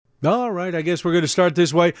All right, I guess we're going to start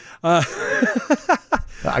this way. I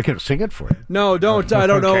can sing it for you. No, don't. I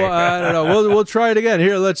don't know. I don't know. We'll try it again.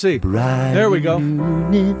 Here, let's see. Brian there we go.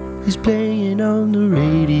 Noonan is playing on the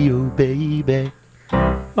radio, baby.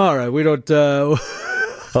 All right, we don't... Well,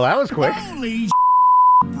 that was quick. Holy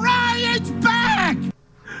Brian's back!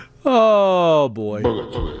 Oh, boy.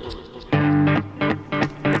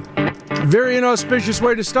 Very inauspicious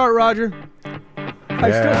way to start, Roger.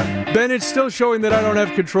 Bennett's still showing that I don't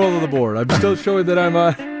have control of the board. I'm still showing that I'm...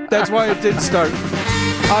 that's why it didn't start.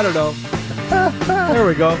 I don't know. There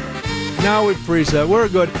we go. Now we preset. We're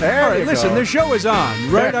good. There All right, you listen, go. the show is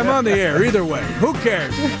on, right? I'm on the air either way. Who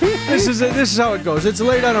cares? This is how it goes. It's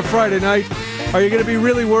late on a Friday night. Are you going to be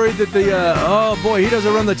really worried that oh boy, he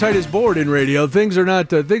doesn't run the tightest board in radio? Things are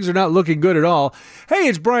not looking good at all. Hey,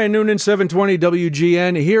 it's Brian Noonan, 720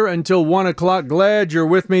 WGN, here until 1 o'clock. Glad you're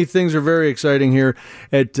with me. Things are very exciting here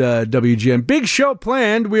at WGN. Big show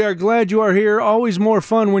planned. We are glad you are here. Always more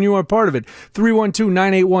fun when you are part of it.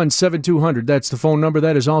 312-981-7200. That's the phone number.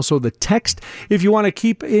 That is also the text if you want to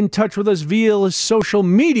keep in touch with us via social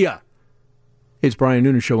media. It's Brian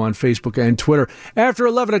Noonan Show on Facebook and Twitter. After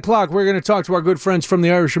 11 o'clock, we're going to talk to our good friends from the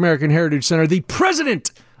Irish American Heritage Center. The president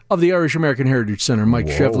of the Irish American Heritage Center, Mike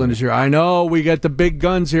Shevlin, is here. I know, we got the big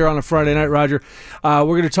guns here on a Friday night, Roger. We're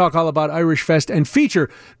going to talk all about Irish Fest and feature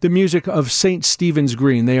the music of St. Stephen's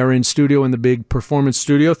Green. They are in studio in the big performance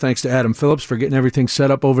studio. Thanks to Adam Phillips for getting everything set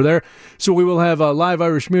up over there. So we will have live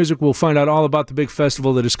Irish music. We'll find out all about the big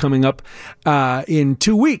festival that is coming up in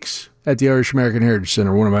 2 weeks. At the Irish American Heritage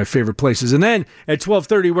Center, one of my favorite places. And then at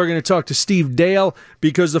 12:30, we're going to talk to Steve Dale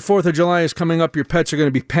because the 4th of July is coming up. Your pets are going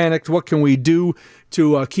to be panicked. What can we do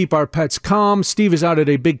to keep our pets calm? Steve is out at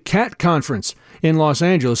a big cat conference in Los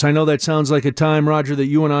Angeles. I know that sounds like a time, Roger, that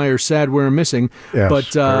you and I are sad we're missing. Yes,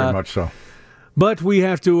 but, very much so. But we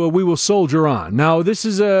have to. We will soldier on. Now, this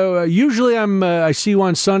is usually I see you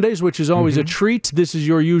on Sundays, which is always a treat. This is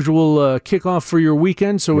your usual kickoff for your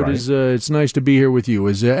weekend, so Right. it is. It's nice to be here with you.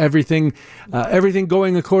 Is everything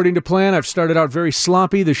going according to plan? I've started out very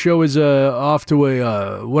sloppy. The show is off to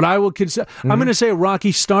a what I will consider. I'm going to say a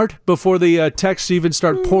rocky start before the texts even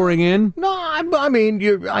start pouring in. No, I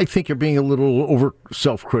mean, I think you're being a little over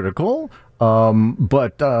self-critical.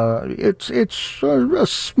 But it's a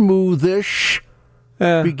smoothish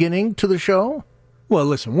beginning to the show. Well,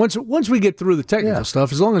 listen. Once we get through the technical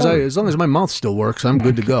stuff, as long as my mouth still works, I'm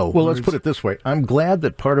good to go. Well, let's put it this way: I'm glad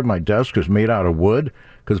that part of my desk is made out of wood,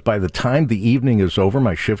 because by the time the evening is over,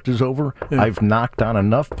 my shift is over, I've knocked on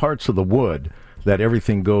enough parts of the wood that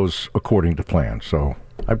everything goes according to plan. So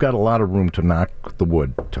I've got a lot of room to knock the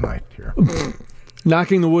wood tonight here.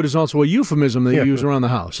 Knocking the wood is also a euphemism that you use around the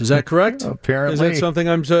house. Is that correct? Apparently. Is that something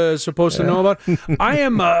I'm supposed to know about? I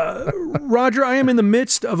am, Roger, I am in the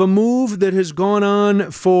midst of a move that has gone on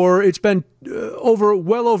it's been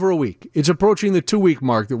well over a week. It's approaching the 2-week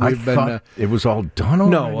mark that we've been... thought it was all done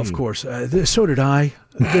already. No, of course. So did I.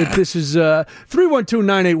 This is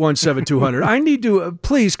 312-981-7200. I need to,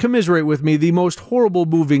 please commiserate with me the most horrible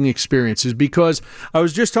moving experiences, because I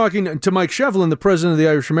was just talking to Mike Shevlin, the president of the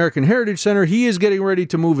Irish American Heritage Center. He is getting ready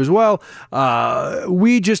to move as well.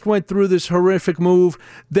 We just went through this horrific move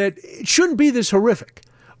that it shouldn't be this horrific,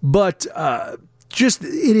 but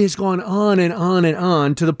it has gone on and on and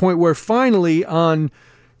on to the point where finally on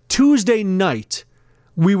Tuesday night,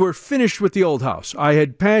 we were finished with the old house. I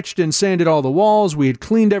had patched and sanded all the walls. We had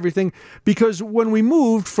cleaned everything, because when we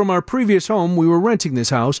moved from our previous home, we were renting this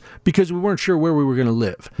house because we weren't sure where we were going to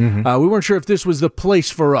live. We weren't sure if this was the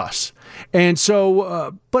place for us. And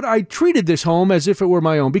so, but I treated this home as if it were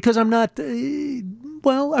my own, because I'm not...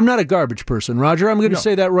 I'm not a garbage person, Roger. I'm going to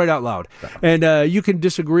say that right out loud. And you can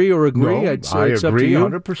disagree or agree. No, It's I up to agree you.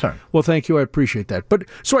 100%. Well, thank you. I appreciate that. But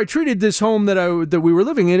so I treated this home that we were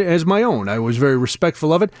living in as my own. I was very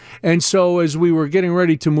respectful of it. And so as we were getting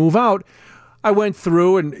ready to move out, I went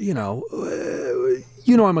through and,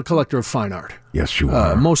 I'm a collector of fine art. Yes, you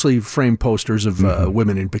are. Mostly framed posters of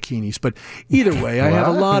women in bikinis, but either way, I have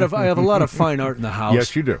a lot of fine art in the house.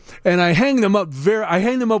 Yes, you do. And I hang them up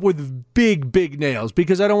with big nails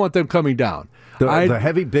because I don't want them coming down. The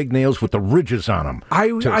heavy big nails with the ridges on them.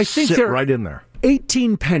 I think sit they're right in there.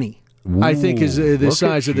 18 penny. I think is the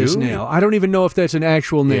size of this nail. I don't even know if that's an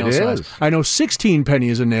actual nail size. Is. I know 16 penny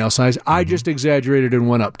is a nail size. I just exaggerated and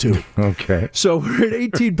went up too. Okay. So we're at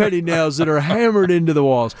 18 penny nails that are hammered into the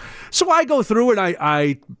walls. So I go through and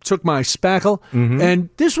I took my spackle, and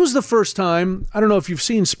this was the first time, I don't know if you've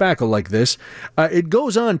seen spackle like this, it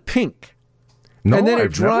goes on pink. No, and then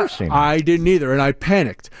I've never seen it. I didn't either, and I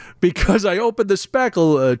panicked because I opened the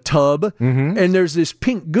spackle tub, and there's this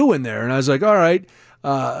pink goo in there, and I was like, all right.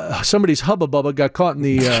 somebody's Hubba Bubba got caught in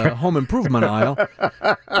the home improvement aisle,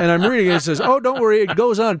 and I'm reading it. It says, "Oh, don't worry, it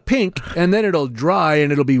goes on pink, and then it'll dry,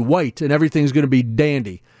 and it'll be white, and everything's going to be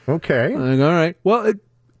dandy." Okay. I'm like, all right. Well, it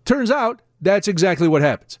turns out that's exactly what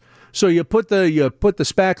happens. So you put the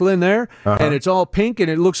spackle in there, and it's all pink, and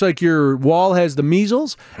it looks like your wall has the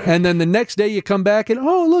measles. And then the next day you come back, and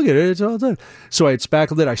oh, look at it, it's all done. So I had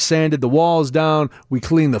spackled it. I sanded the walls down. We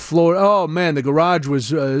cleaned the floor. Oh man, the garage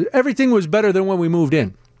was everything was better than when we moved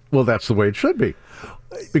in. Well, that's the way it should be,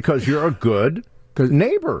 because you're a good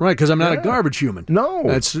neighbor, right? Because I'm not a garbage human. No,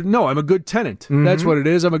 I'm a good tenant. That's what it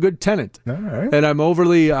is. I'm a good tenant, all right. And I'm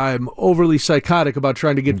overly psychotic about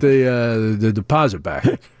trying to get the deposit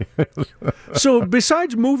back. So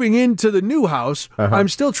besides moving into the new house, I'm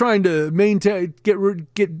still trying to maintain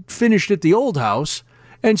get finished at the old house.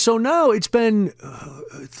 And so now it's been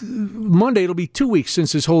Monday. It'll be 2 weeks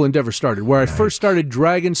since this whole endeavor started, where I first started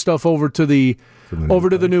dragging stuff over to the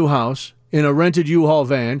new house in a rented U-Haul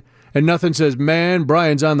van. And nothing says, "Man,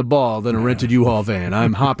 Brian's on the ball," than a rented U-Haul van.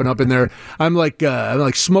 I'm hopping up in there. I'm like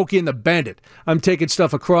Smokey and the Bandit. I'm taking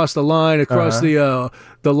stuff across the line, the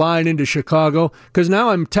line into Chicago. Because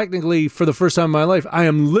now I'm technically, for the first time in my life, I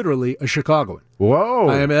am literally a Chicagoan. Whoa!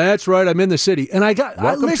 That's right. I'm in the city, and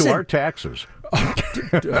welcome to our taxes.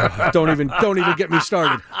 Don't even get me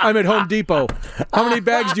started. I'm at Home Depot. How many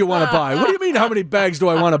bags do you want to buy? What do you mean? How many bags do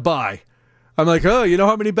I want to buy? I'm like, oh, you know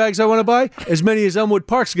how many bags I want to buy? As many as Elmwood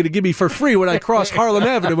Park's going to give me for free when I cross Harlem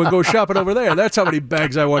Avenue and go shopping over there. That's how many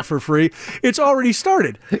bags I want for free. It's already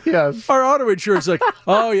started. Yes. Our auto insurance is like,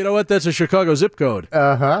 oh, you know what? That's a Chicago zip code.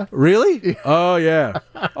 Uh-huh. Really? Oh, yeah.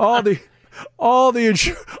 All the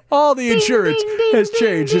insurance has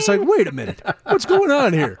changed. It's like, wait a minute. What's going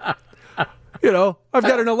on here? You know, I've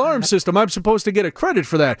got an alarm system. I'm supposed to get a credit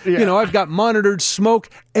for that. Yeah. You know, I've got monitored smoke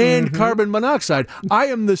and carbon monoxide. I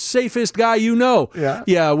am the safest guy you know. Yeah.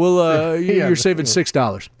 Yeah, well, you're saving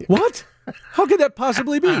 $6. What? How could that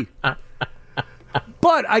possibly be?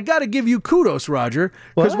 But I got to give you kudos, Roger,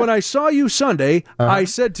 because when I saw you Sunday, I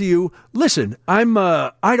said to you, listen, I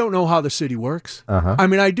don't know how the city works. I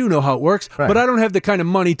mean, I do know how it works, but I don't have the kind of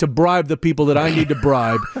money to bribe the people that I need to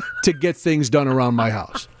bribe to get things done around my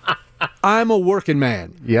house. I'm a working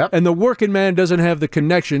man. Yep. And the working man doesn't have the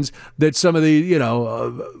connections that some of the,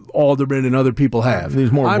 aldermen and other people have.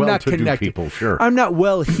 These more well-to-do people, sure. I'm not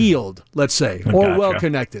well-heeled, let's say, or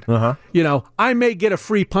well-connected. You know, I may get a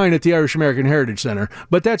free pint at the Irish American Heritage Center,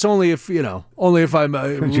 but that's only if I'm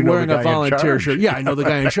wearing a volunteer shirt. Yeah, I know the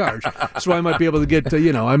guy in charge. So I might be able to get,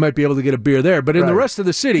 a beer there. But in the rest of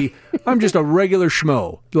the city, I'm just a regular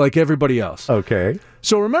schmo like everybody else. Okay.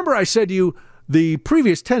 So remember I said to you, the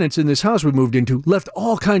previous tenants in this house we moved into left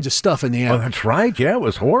all kinds of stuff in the attic. Oh, that's right. Yeah, it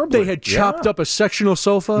was horrible. They had chopped up a sectional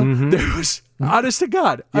sofa. There was, honest to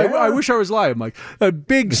God, I wish I was lying, Mike. A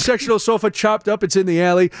big sectional sofa chopped up. It's in the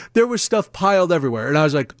alley. There was stuff piled everywhere. And I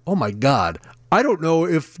was like, oh, my God. I don't know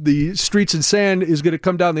if the Streets and Sand is going to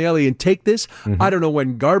come down the alley and take this. I don't know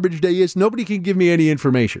when garbage day is. Nobody can give me any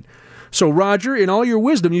information. So, Roger, in all your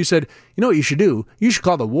wisdom, you said, you know what you should do? You should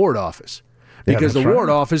call the ward office. Because the ward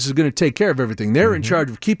office is going to take care of everything. They're in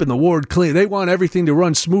charge of keeping the ward clean. They want everything to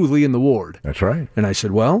run smoothly in the ward. That's right. And I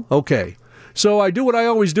said, well, okay. So I do what I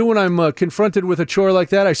always do when I'm confronted with a chore like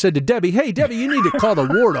that. I said to Debbie, hey, Debbie, you need to call the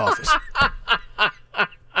ward office.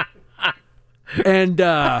 And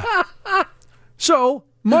so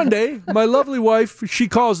Monday, my lovely wife, she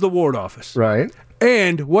calls the ward office. Right.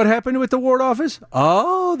 And what happened with the ward office?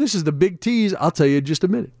 Oh, this is the big tease. I'll tell you in just a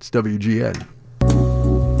minute. It's WGN.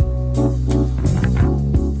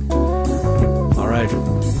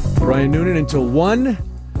 Brian Noonan until 1.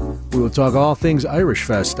 We will talk all things Irish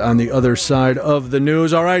Fest on the other side of the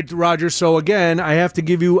news. All right, Roger. So again, I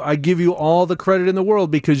give you all the credit in the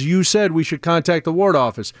world because you said we should contact the ward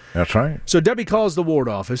office. That's right. So Debbie calls the ward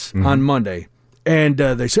office on Monday. And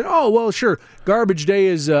they said, oh, well, sure. Garbage day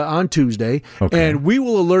is on Tuesday. Okay. And we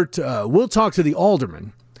will we'll talk to the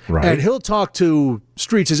alderman. Right. And he'll talk to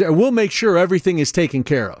Streets. And we'll make sure everything is taken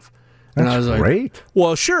care of. And That's I was like, great.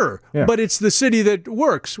 Well, sure, but it's the city that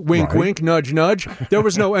works. Wink, wink, nudge, nudge. There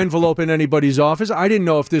was no envelope in anybody's office. I didn't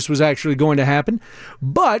know if this was actually going to happen.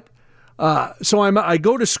 But, so I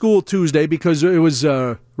go to school Tuesday because it was,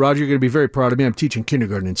 Roger, you're going to be very proud of me. I'm teaching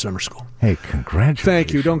kindergarten in summer school. Hey, congratulations.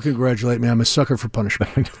 Thank you. Don't congratulate me. I'm a sucker for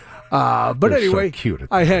punishment. But You're anyway, so cute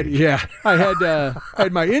I had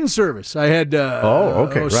my in-service. I had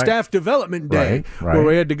staff development day where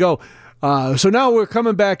we had to go. So now we're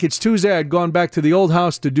coming back. It's Tuesday. I'd gone back to the old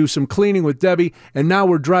house to do some cleaning with Debbie, and now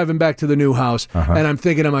we're driving back to the new house. And I'm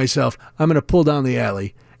thinking to myself, I'm going to pull down the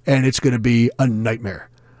alley, and it's going to be a nightmare.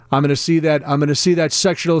 I'm going to see that. I'm going to see that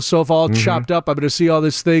sectional sofa all chopped up. I'm going to see all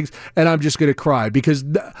these things, and I'm just going to cry because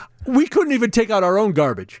we couldn't even take out our own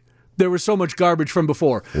garbage. There was so much garbage from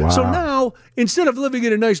before. Wow. So now, instead of living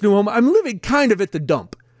in a nice new home, I'm living kind of at the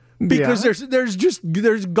dump because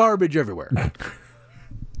there's garbage everywhere.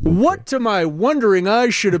 What to my wondering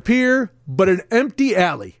eyes should appear but an empty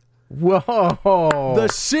alley? Whoa. The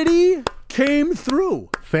city came through.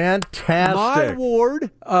 Fantastic.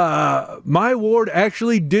 My ward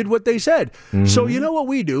actually did what they said. So you know what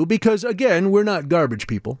we do? Because, again, we're not garbage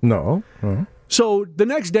people. No. So the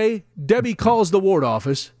next day, Debbie calls the ward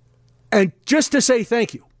office, and just to say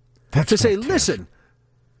thank you. Say, listen,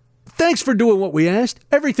 thanks for doing what we asked.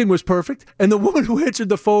 Everything was perfect. And the woman who answered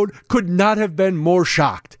the phone could not have been more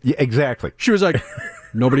shocked. Yeah, exactly. She was like,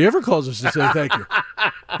 nobody ever calls us to say thank you.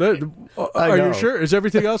 Are you sure? Is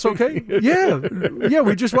everything else okay? Yeah,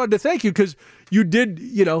 we just wanted to thank you because you did,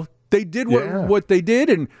 they did what they did.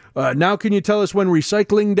 And now can you tell us when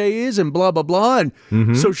recycling day is and blah, blah, blah.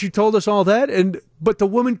 And so she told us all that. But the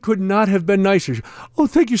woman could not have been nicer.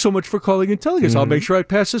 Thank you so much for calling and telling us. I'll make sure I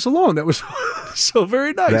pass this along. That was so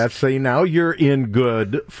very nice. Now you're in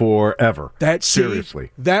good forever.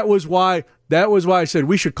 Seriously. That was why I said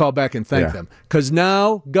we should call back and thank them. Because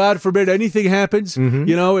now, God forbid anything happens,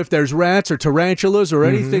 if there's rats or tarantulas or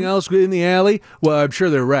anything else in the alley, well, I'm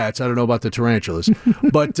sure there are rats. I don't know about the tarantulas.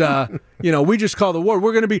 But, we just call the ward.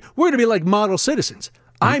 We're going to be like model citizens.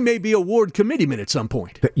 I may be a ward committeeman at some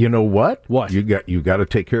point. You know what? What? You got to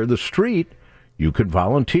take care of the street. You could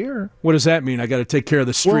volunteer. What does that mean? I got to take care of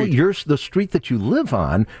the street? Well, the street that you live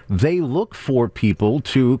on, they look for people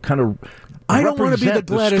to kind of I don't want to be the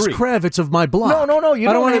Gladys Kravitz of my block. No, you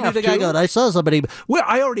don't want have to be the guy going, I saw somebody. Well,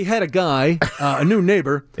 I already had a guy, a new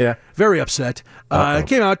neighbor, very upset.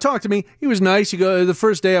 Came out, talked to me. He was nice. He goes, the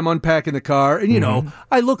first day I'm unpacking the car, and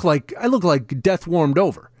I look like death warmed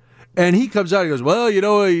over. And he comes out, he goes, well, you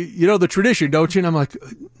know the tradition, don't you? And I'm like,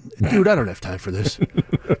 dude, I don't have time for this.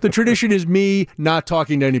 The tradition is me not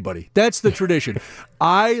talking to anybody. That's the tradition.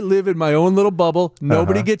 I live in my own little bubble.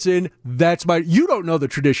 Nobody gets in. You don't know the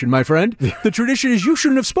tradition, my friend. The tradition is you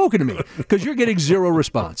shouldn't have spoken to me because you're getting zero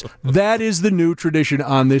response. That is the new tradition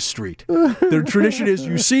on this street. The tradition is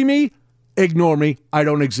you see me, ignore me. I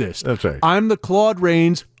don't exist. That's right. I'm the Claude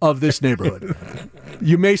Rains of this neighborhood.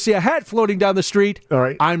 You may see a hat floating down the street. All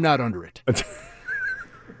right. I'm not under it.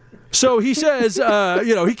 So he says,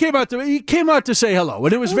 he came out to say hello,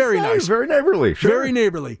 and it was very nice. Very neighborly. Sure. Very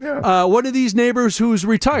neighborly. Yeah. One of these neighbors who's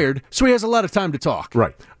retired, so he has a lot of time to talk.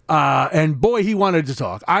 Right. And boy, he wanted to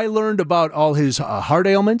talk. I learned about all his heart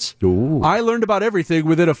ailments. Ooh. I learned about everything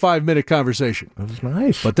within a 5-minute conversation. That was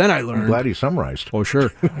nice. But then I learned. I'm glad he summarized. Oh,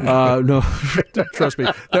 sure. No, trust me.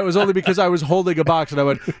 That was only because I was holding a box and I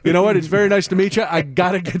went, you know what? It's very nice to meet you. I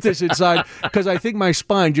got to get this inside because I think my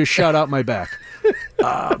spine just shot out my back.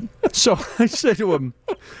 So I said to him,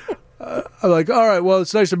 I'm like, all right, well,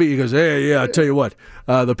 it's nice to meet you. He goes, hey, yeah, I'll tell you what.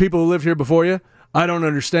 The people who lived here before you, I don't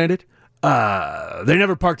understand it. They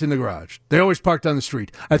never parked in the garage. They always parked on the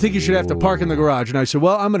street. I think you should have to park in the garage. And I said,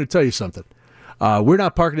 well, I'm going to tell you something. We're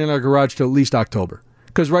not parking in our garage till at least October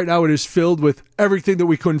because right now it is filled with everything that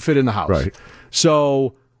we couldn't fit in the house. Right.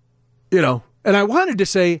 So, and I wanted to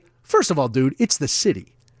say, first of all, dude, it's the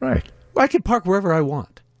city. Right. I can park wherever I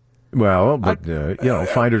want. Well, but,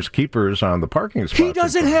 finders keepers on the parking spots. He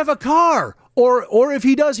doesn't have a car. Or if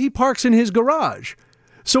he does, he parks in his garage.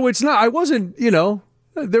 So it's not, I wasn't,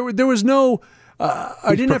 there was no,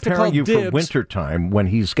 I didn't have to call you dibs. For wintertime when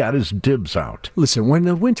he's got his dibs out. Listen, when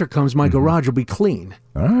the winter comes, my garage will be clean.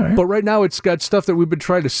 All right. But right now it's got stuff that we've been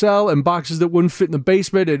trying to sell and boxes that wouldn't fit in the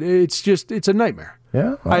basement. And it's a nightmare.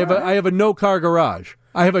 Yeah. I have a no-car garage.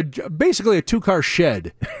 I have basically a 2-car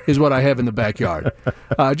shed is what I have in the backyard.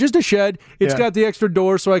 Just a shed. It's got the extra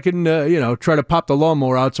door so I can, try to pop the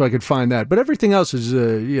lawnmower out so I can find that. But everything else is,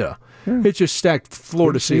 it's just stacked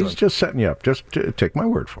floor to ceiling. He's just setting you up. Just take my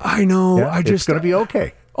word for it. I know. Yeah, it's going to be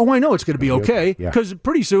okay. Oh, I know it's going to be okay because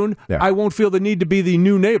pretty soon I won't feel the need to be the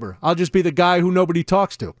new neighbor. I'll just be the guy who nobody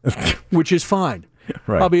talks to, which is fine.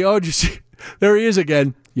 Right. I'll be, did you see? There he is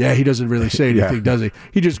again. Yeah, he doesn't really say anything, does he?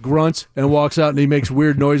 He just grunts and walks out and he makes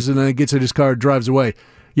weird noises and then gets in his car and drives away.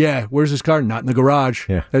 Yeah, where's his car? Not in the garage.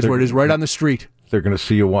 Yeah. That's where it is, right on the street. They're going to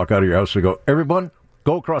see you walk out of your house and go, everyone,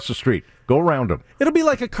 go across the street. Go around them. It'll be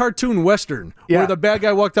like a cartoon western where the bad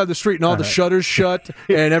guy walked down the street and all the shutters shut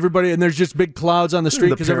and everybody, and there's just big clouds on the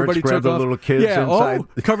street because everybody took the off. Little kids inside.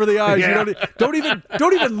 Cover the eyes. Yeah. You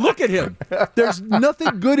don't even look at him. There's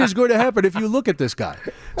nothing good is going to happen if you look at this guy.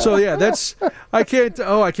 So I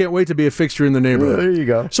can't wait to be a fixture in the neighborhood. There you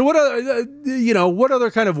go. So what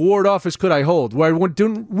other kind of ward office could I hold where I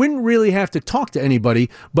wouldn't really have to talk to anybody,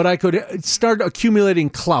 but I could start accumulating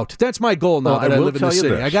clout? That's my goal now that I live in the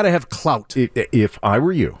city. I got to have clout. If I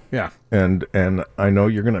were you, and I know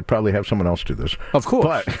you're going to probably have someone else do this, of course.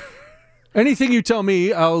 But anything you tell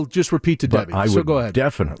me, I'll just repeat to Debbie. I would go ahead.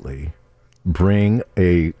 Definitely bring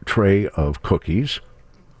a tray of cookies.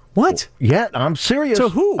 What? Yeah, I'm serious. To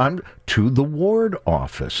who? To the ward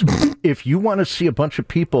office. If you want to see a bunch of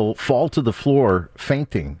people fall to the floor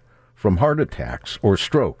fainting from heart attacks or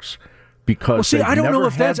strokes. Because I don't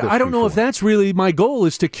know if that's really my goal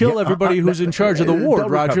is to kill everybody who's in charge of the ward,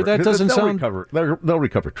 Roger. That doesn't sound. They'll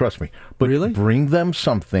recover. Trust me. But really? Bring them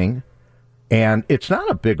something, and it's not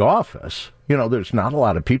a big office. There's not a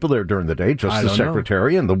lot of people there during the day. Just the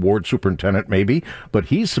secretary and the ward superintendent, maybe. But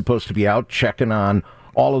he's supposed to be out checking on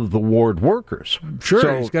all of the ward workers. Sure,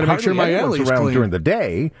 so he's got to make sure my alley's around clean during the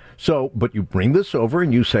day. So, but you bring this over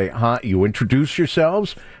and you say, you introduce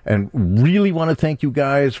yourselves, and really want to thank you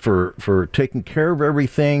guys for taking care of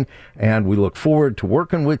everything, and we look forward to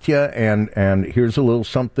working with you. And here's a little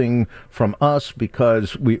something from us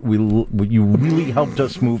because you really helped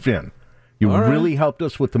us move in. You really helped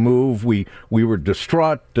us with the move. We were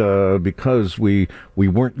distraught because we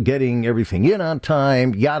weren't getting everything in on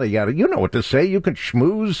time, yada, yada. You know what to say. You can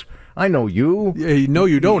schmooze. I know you. No,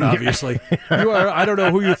 you don't, obviously. You are. I don't know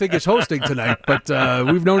who you think is hosting tonight, but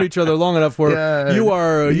we've known each other long enough where you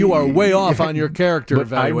are way off on your character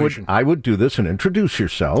evaluation. I would do this and introduce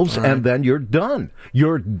yourselves, and then you're done.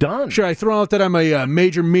 You're done. Should I throw out that I'm a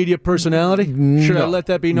major media personality? Should I let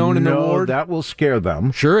that be known in the ward? No, that will scare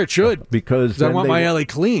them. Sure, it should. Because I want my alley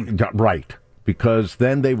clean. Right. Because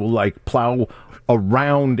then they will plow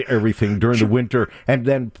around everything during the winter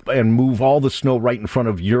and move all the snow right in front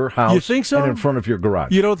of your house. You think so? And in front of your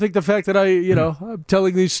garage. You don't think the fact that I'm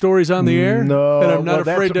telling these stories on the air? No. And I'm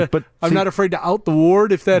not afraid to out the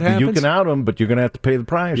ward if that happens? You can out them, but you're going to have to pay the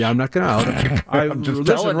price. Yeah, I'm not going to out them.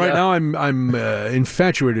 Listen, right now I'm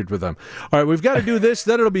infatuated with them. All right, we've got to do this.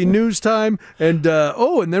 Then it'll be news time. And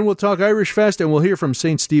then we'll talk Irish Fest, and we'll hear from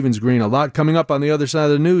St. Stephen's Green. A lot coming up on the other side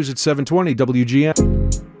of the news at 720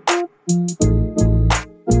 WGN.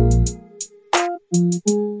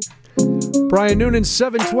 Brian Noonan,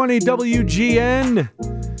 720 WGN.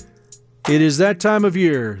 It is that time of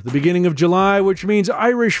year, the beginning of July, which means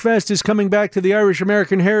Irish Fest is coming back to the Irish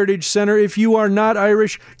American Heritage Center. If you are not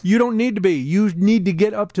Irish, you don't need to be. You need to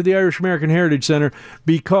get up to the Irish American Heritage Center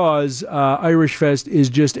because Irish Fest is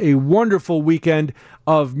just a wonderful weekend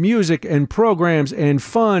of music and programs and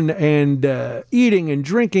fun and eating and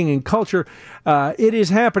drinking and culture. It is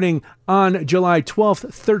happening on July 12th,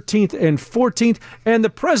 13th, and 14th. And the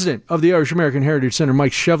president of the Irish American Heritage Center,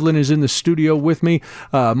 Mike Shevlin, is in the studio with me.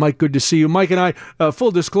 Mike, good to see you. Mike and I,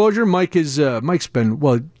 full disclosure, Mike's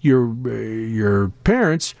been, your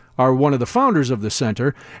parents are one of the founders of the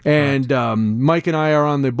center, and Mike and I are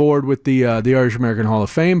on the board with the Irish American Hall of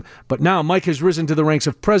Fame. But now Mike has risen to the ranks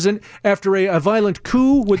of president after a violent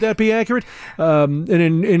coup. Would that be accurate? An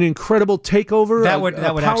incredible takeover. That would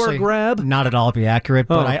power actually grab. Not at all be accurate,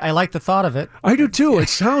 but I like the thought of it. I do too. It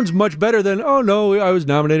sounds much better than I was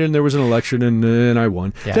nominated and there was an election and I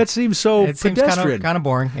won. Yeah. That seems so pedestrian. Seems kind of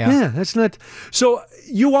boring. Yeah, that's not so.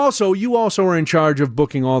 You also are in charge of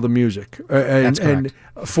booking all the music and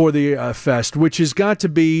for the fest, which has got to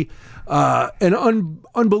be an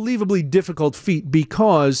unbelievably difficult feat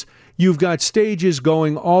because you've got stages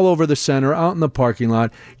going all over the center, out in the parking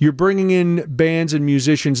lot. You're bringing in bands and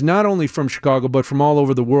musicians not only from Chicago but from all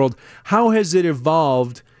over the world. How has it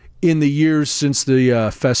evolved in the years since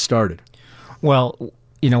the fest started? Well,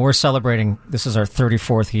 we're celebrating, this is our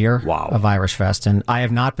 34th year of Irish Fest, and I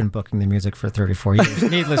have not been booking the music for 34 years,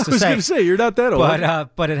 needless to say. I was going to say, you're not that old.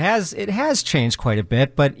 But it has changed quite a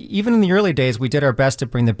bit. But even in the early days, we did our best to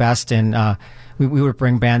bring the best in. We would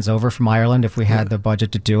bring bands over from Ireland if we had the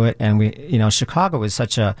budget to do it. And Chicago is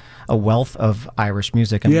such a wealth of Irish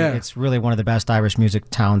music. I mean, it's really one of the best Irish music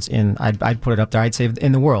towns I'd put it up there, I'd say,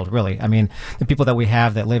 in the world, really. I mean, the people that we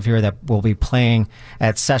have that live here that will be playing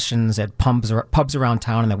at sessions at pubs around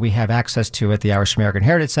town and that we have access to at the Irish American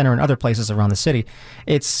Heritage Center and other places around the city,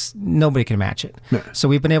 nobody can match it. No. So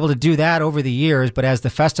we've been able to do that over the years, but as the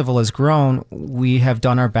festival has grown, we have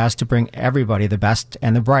done our best to bring everybody the best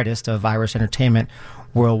and the brightest of Irish entertainment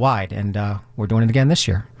worldwide, and we're doing it again this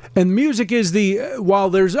year. And music is while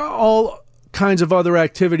there's all kinds of other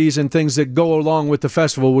activities and things that go along with the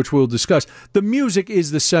festival, which we'll discuss. The music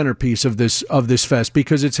is the centerpiece of this fest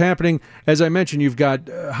because it's happening. As I mentioned, you've got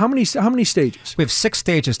how many stages? We have 6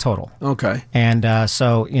 stages total. Okay, and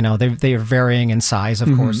so they are varying in size,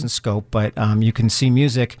 of course, and scope. But you can see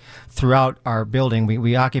music throughout our building.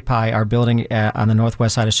 We occupy our building on the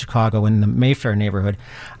northwest side of Chicago in the Mayfair neighborhood.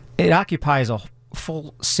 It occupies a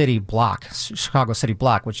full city block, Chicago city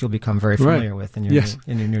block, which you'll become very familiar with in your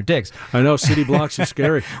new digs. I know city blocks are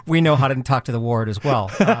scary. We know how to talk to the ward as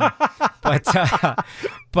well.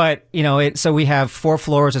 But so we have 4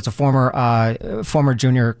 floors. It's a former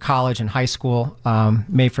junior college and high school,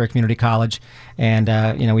 Mayfair Community College, and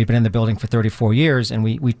we've been in the building for 34 years. And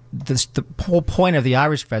the whole point of the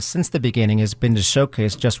Irish Fest since the beginning has been to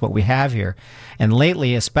showcase just what we have here. And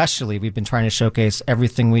lately, especially, we've been trying to showcase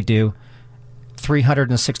everything we do.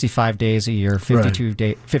 365 days a year,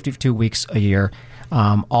 52 weeks a year,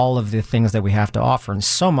 all of the things that we have to offer, and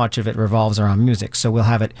so much of it revolves around music. So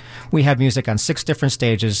we have music on 6 different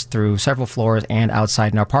stages through several floors and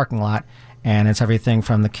outside in our parking lot, and it's everything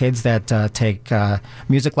from the kids that take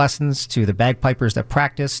music lessons to the bagpipers that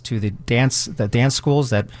practice to the dance schools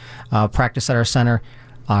that practice at our center.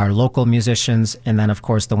 Our local musicians, and then of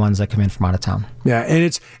course the ones that come in from out of town. Yeah,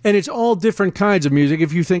 and it's all different kinds of music.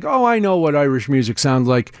 If you think, oh, I know what Irish music sounds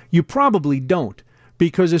like, you probably don't,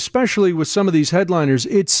 because especially with some of these headliners,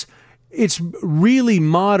 it's really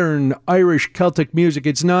modern Irish Celtic music.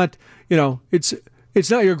 It's not, it's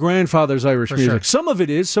not your grandfather's Irish music. Sure. Some of it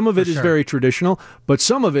is very traditional, but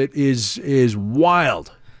some of it is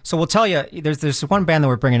wild. So we'll tell you, there's one band that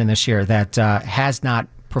we're bringing in this year that has not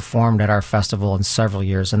performed at our festival in several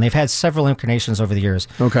years, and they've had several incarnations over the years.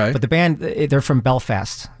 Okay. But the band, they're from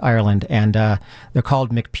Belfast, Ireland, and they're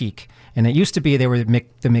called McPeak. And it used to be they were the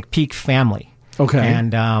McPeak family. Okay.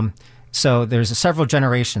 And so there's several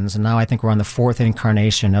generations, and now I think we're on the 4th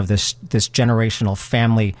incarnation of this generational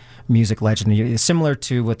family music legend. It's similar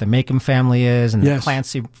to what the Macomb family is, and the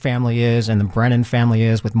Clancy family is, and the Brennan family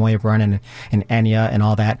is with Moya Brennan and Enya and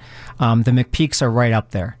all that. The McPeaks are right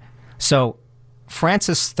up there. So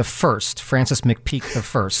Francis McPeak the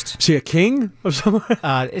First. Is he a king of some?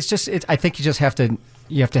 I think you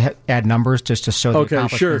have to add numbers just to show the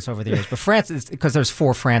accomplishments over the years. But Francis, because there's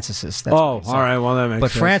 4 Francises. All right. Well, that makes sense.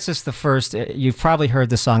 But Francis the First, you've probably heard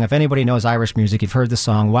the song. If anybody knows Irish music, you've heard the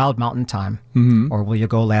song "Wild Mountain Time" or "Will You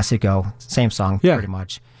Go, Lassie Go." Same song, pretty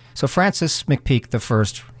much. So Francis McPeak the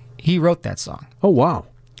First, he wrote that song. Oh, wow.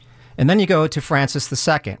 And then you go to Francis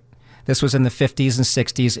II. This was in the 50s and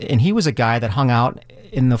 60s, and he was a guy that hung out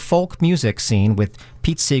in the folk music scene with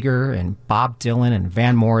Pete Seeger and Bob Dylan and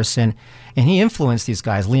Van Morrison, and he influenced these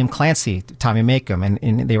guys, Liam Clancy, Tommy Macomb,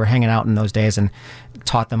 and they were hanging out in those days and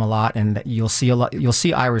taught them a lot. And you'll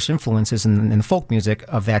see Irish influences in the folk music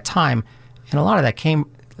of that time, and a lot of that came.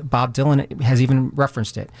 Bob Dylan has even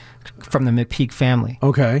referenced it from the McPeak family.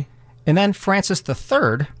 Okay, and then Francis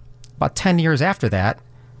III, about 10 years after that,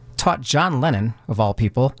 taught John Lennon, of all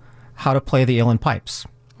people, how to play the uilleann pipes.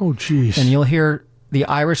 Oh, geez. And you'll hear the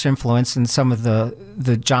Irish influence in some of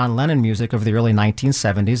the John Lennon music of the early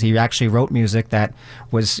 1970s. He actually wrote music that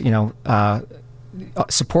was,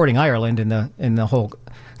 supporting Ireland in the whole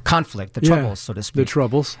conflict, the Troubles, so to speak. The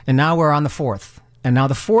Troubles. And now we're on the 4th. And now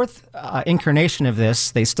the 4th incarnation of this,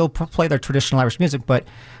 they still play their traditional Irish music, but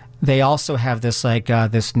they also have this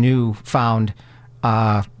this newfound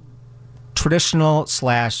traditional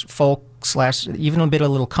 / folk / even a bit of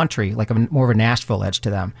a little country, like more of a Nashville edge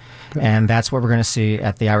to them. Okay. And that's what we're going to see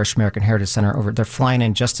at the Irish American Heritage Center. They're flying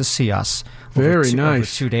in just to see us. Very nice. Over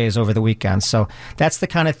 2 days over the weekend. So that's the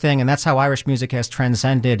kind of thing, and that's how Irish music has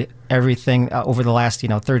transcended everything over the last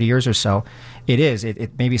 30 years or so.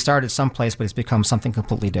 It maybe started someplace, but it's become something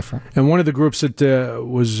completely different. And one of the groups that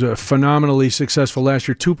was phenomenally successful last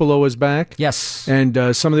year, Tupelo, is back. Yes.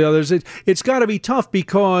 And some of the others. It's got to be tough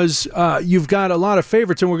because you've got a lot of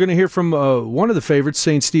favorites, and we're going to hear from one of the favorites,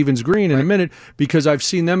 St. Stephen's Green, in a minute, because I've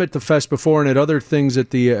seen them at the fest before and at other things at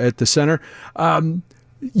the center.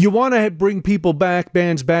 You want to bring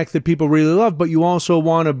bands back that people really love, but you also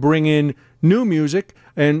want to bring in new music,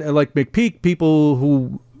 and like McPeak, people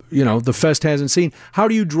who the fest hasn't seen. How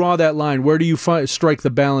do you draw that line? Where do you strike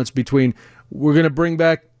the balance between we're going to bring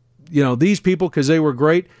back these people because they were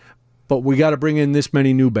great, but we got to bring in this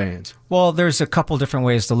many new bands? Well, there's a couple different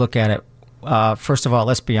ways to look at it. First of all,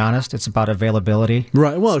 let's be honest, it's about availability.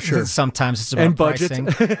 Right, well, sure. Sometimes it's about pricing.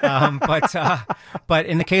 But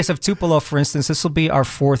in the case of Tupelo, for instance, this will be our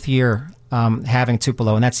 4th year having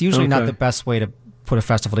Tupelo, and that's usually not the best way to put a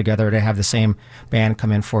festival together, to have the same band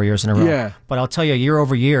come in 4 years in a row. Yeah. But I'll tell you, year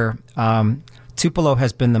over year, Tupelo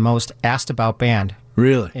has been the most asked about band.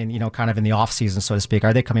 Really? And, kind of in the off season, so to speak.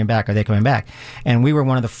 Are they coming back? Are they coming back? And we were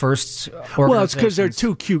one of the first organizations. Well, it's because they're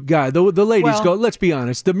two cute guys. The ladies go, let's be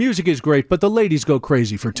honest, the music is great, but the ladies go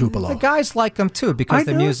crazy for Tupelo. The guys like them, too, because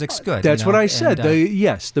the music's good. That's what I said.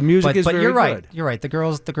 Yes, the music is very good. But you're right. You're right. The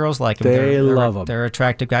girls like them. They love them. They're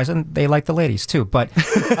attractive guys, and they like the ladies, too. But,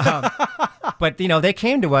 but they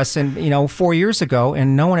came to us, and, 4 years ago,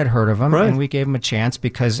 and no one had heard of them, right. And we gave them a chance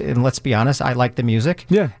because, and let's be honest, I like the music.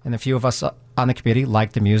 Yeah. And a few of us on the committee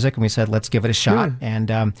liked the music, and we said, let's give it a shot. Yeah.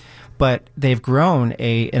 And but they've grown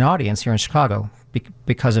an audience here in Chicago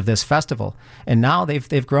because of this festival, and now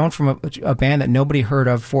they've grown from a band that nobody heard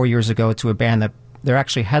of 4 years ago to a band that they're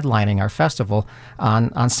actually headlining our festival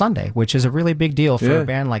on Sunday, which is a really big deal for a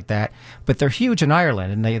band like that. But they're huge in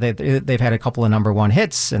Ireland, and they've had a couple of number one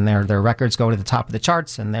hits, and their records go to the top of the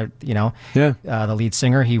charts. And they're the lead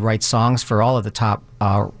singer, he writes songs for all of the top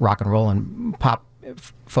rock and roll and pop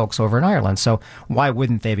folks over in Ireland. So why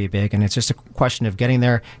wouldn't they be big? And it's just a question of getting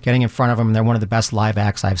there, getting in front of them. And they're one of the best live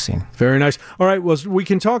acts I've seen. Very nice. All right, well, we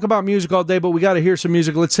can talk about music all day, but we got to hear some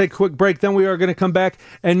music. Let's take a quick break. Then we are going to come back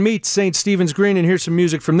and meet St. Stephen's Green and hear some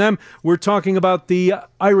music from them. We're talking about the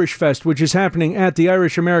Irish Fest, which is happening at the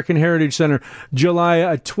Irish American Heritage Center,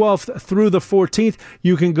 July 12th through the 14th.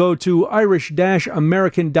 You can go to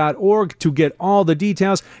irish-american.org to get all the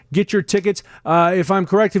details. Get your tickets. If I'm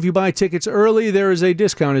correct, if you buy tickets early, there is a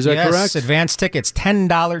discount. Is that correct? Yes, advance tickets,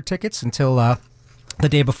 $10 tickets until the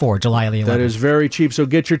day before, July the 11th. That is very cheap. So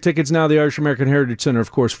get your tickets now. The Irish American Heritage Center,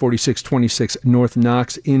 of course, 4626 North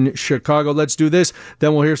Knox in Chicago. Let's do this.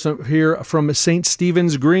 Then we'll hear from St.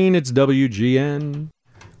 Stephen's Green. It's WGN.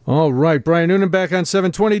 All right, Brian Noonan back on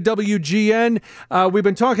 720 WGN. We've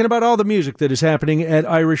been talking about all the music that is happening at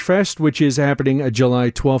Irish Fest, which is happening July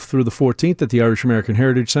 12th through the 14th at the Irish American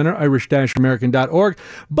Heritage Center, irish-american.org.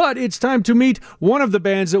 But it's time to meet one of the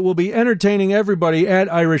bands that will be entertaining everybody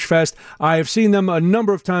at Irish Fest. I have seen them a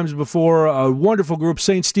number of times before. A wonderful group,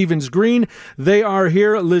 St. Stephen's Green. They are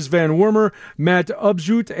here, Liz Van Wormer, Matt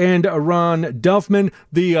Ubzoot, and Ron Delfman.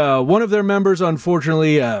 One of their members,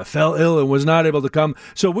 unfortunately, fell ill and was not able to come.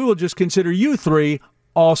 So we will just consider you three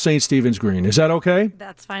all St. Stephen's Green. Is that okay?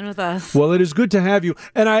 That's fine with us. Well, it is good to have you.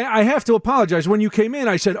 And I have to apologize. When you came in,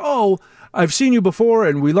 I said, I've seen you before,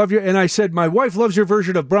 and we love you. And I said, my wife loves your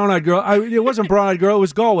version of Brown Eyed Girl. It wasn't Brown Eyed Girl, it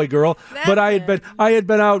was Galway Girl. But I had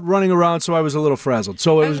been out running around, so I was a little frazzled.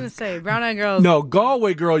 So I was going to say, Brown Eyed Girl. No,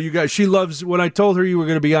 Galway Girl, you guys, she loves, when I told her you were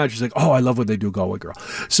going to be on, she's like, I love what they do, Galway Girl.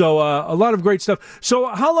 So a lot of great stuff. So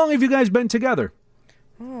how long have you guys been together?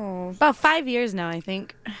 About 5 years now, I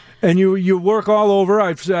think. And you work all over.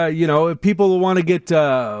 If people want to get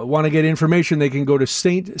information, they can go to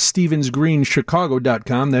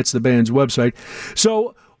ststevensgreenchicago.com. That's the band's website.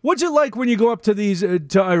 So, what's it like when you go up to these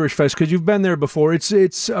to Irish Fest? Because you've been there before.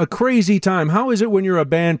 It's a crazy time. How is it when you're a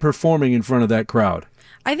band performing in front of that crowd?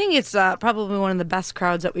 I think it's probably one of the best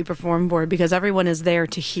crowds that we perform for because everyone is there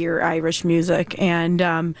to hear Irish music,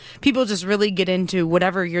 and people just really get into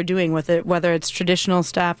whatever you're doing with it, whether it's traditional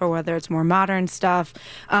stuff or whether it's more modern stuff.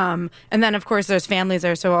 And then, of course, there's families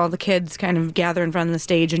there, so all the kids kind of gather in front of the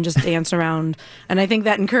stage and just dance around. And I think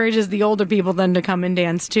that encourages the older people then to come and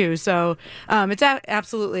dance too. So it's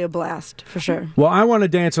absolutely a blast, for sure. Well, I want to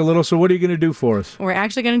dance a little, so what are you going to do for us? We're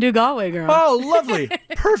actually going to do Galway Girl. Oh, lovely.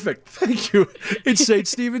 Perfect. Thank you. It's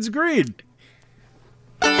St. Stephen's Green.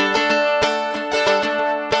 Well,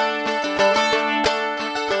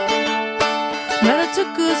 I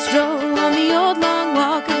took a stroll on the old long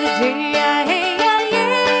walk of the day.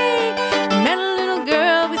 Met a little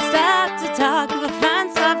girl, we stopped to talk of a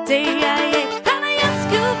fine soft day. Found a young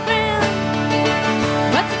school friend,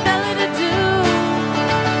 what's a fella to do?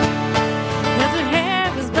 'Cause her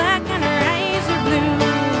hair was black and her eyes were blue.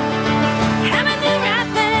 And I knew right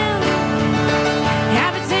then,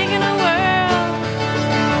 I'd be taking a whirl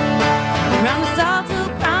around the Salt Hill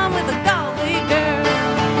Prom with a Galway girl.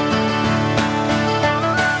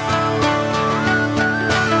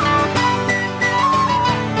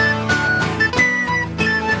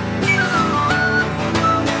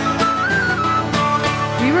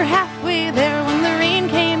 We were halfway there when the rain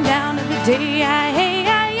came down of the day.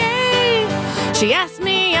 She asked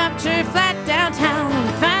me up to her flat downtown on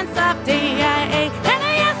a fine soft day. And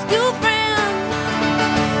I asked girlfriend,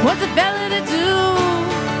 what's a fella to do?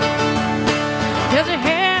 'Cause her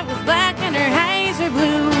hair was black and her eyes were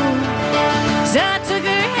blue. So I took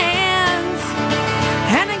her hands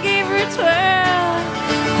and I gave her a twirl.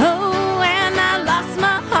 Oh, and I lost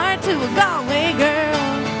my heart to a Galway girl.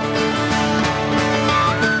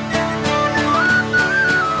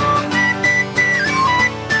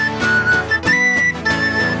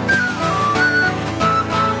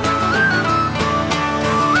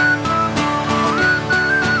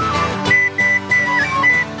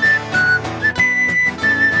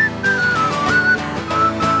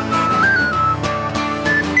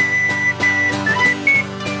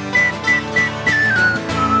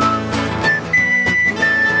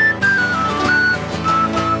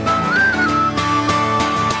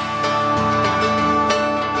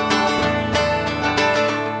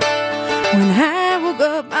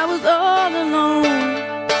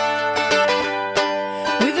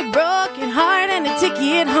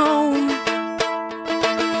 home.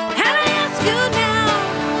 And I ask you now,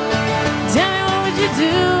 tell me what would you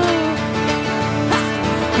do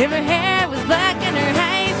if her hair was black and her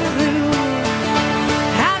eyes were blue?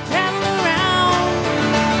 I'd travel around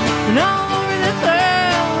and all over this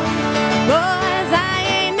world. Boys, I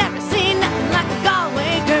ain't never seen nothing like a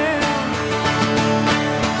Galway girl.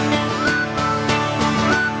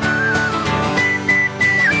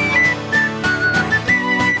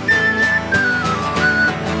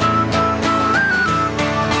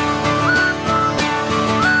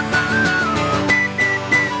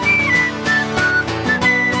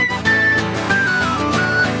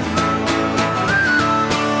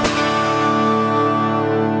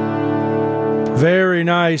 Very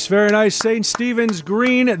nice, very nice. St. Stephen's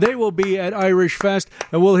Green, they will be at Irish Fest,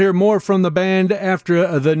 and we'll hear more from the band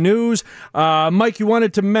after the news. Mike, you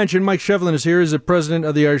wanted to mention, Mike Shevlin is here, is the president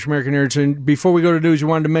of the Irish American Heritage, and before we go to news, you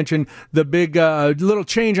wanted to mention the big little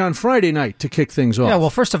change on Friday night to kick things off. Yeah, well,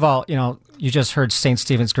 first of all, you just heard St.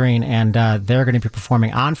 Stephen's Green, and they're going to be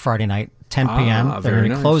performing on Friday night, 10 p.m. They're going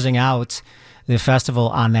to be closing out the festival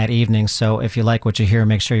on that evening, so if you like what you hear,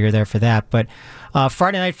 make sure you're there for that. But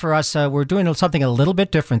Friday night for us, we're doing something a little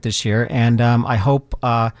bit different this year, and I hope,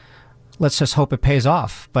 let's just hope it pays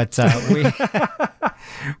off. But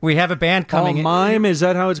we have a band coming all mime? Is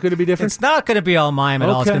that how it's going to be different? It's not going to be all mime at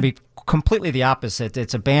all. It's going to be completely the opposite.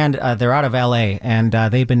 It's a band, they're out of L.A., and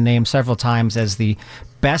they've been named several times as the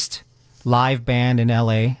best live band in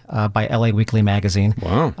LA by LA Weekly Magazine.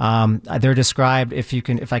 Wow. They're described,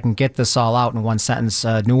 if I can get this all out in one sentence,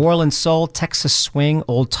 New Orleans soul, Texas swing,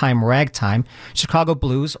 old time ragtime, Chicago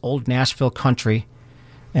blues, old Nashville country,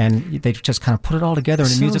 and they just kind of put it all together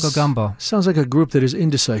in a musical gumbo. Sounds like a group that is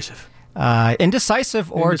indecisive.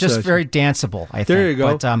 Indecisive or just very danceable, I think. There you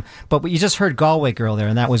go. But you just heard Galway Girl there,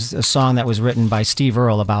 and that was a song that was written by Steve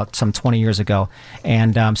Earle about some 20 years ago.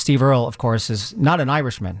 And Steve Earle, of course, is not an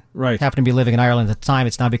Irishman. Right. Happened to be living in Ireland at the time.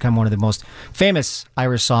 It's now become one of the most famous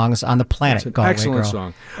Irish songs on the planet, Galway excellent Girl.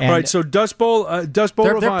 Song. And all right, so Dust Bowl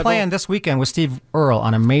Revival. They're playing this weekend with Steve Earle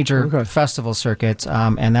on a major festival circuit,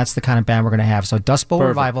 and that's the kind of band we're going to have. So Dust Bowl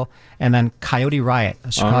Revival, and then Coyote Riot,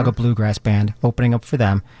 a Chicago bluegrass band, opening up for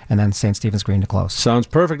them, and then St. Stephen's Green to close. Sounds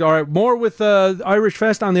perfect. All right, more with Irish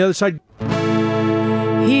Fest on the other side.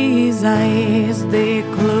 His eyes they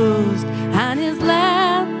closed, and his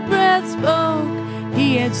last breath spoke.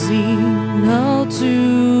 He had seen all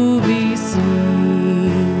to be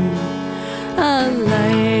seen. A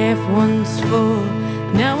life once full,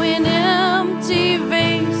 now an empty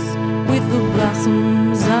vase, with the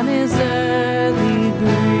blossoms on his early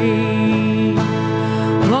grave.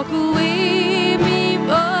 Walk away, me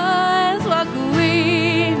boys, walk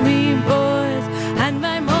away, me boys, and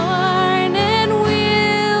by morning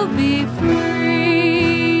we'll be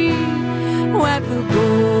free. Wipe the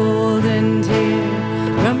golden tear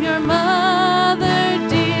from your mother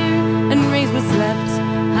dear, and raise what's left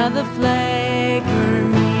of the flag for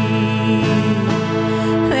me.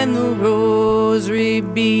 Then the rosary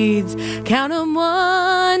beads, count 'em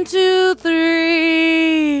 1, 2,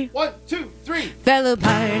 3. 1, 2, 3. Fell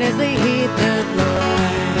apart as they hit the floor.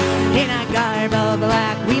 In a garb of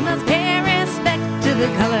black, we must pay respect to the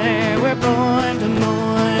color we're born to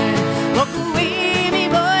mourn. Walk away, me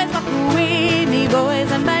boys, walk away, me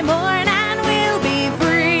boys, and by morning we'll be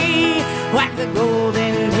free. Wipe the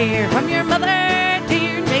golden tear from your mother,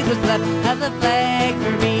 dear, take what's left of the flag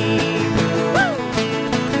for me. Woo!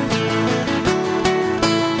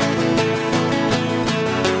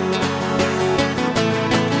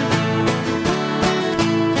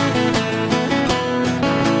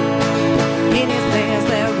 In his place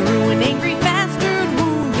there grew an angry bastard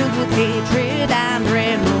wound filled with hatred and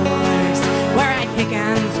remorse, where I'd pick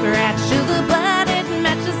and scratch till the blood it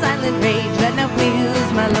matched the silent rage that now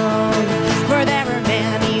fills my lungs. For there are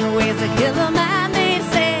many ways to kill a man, they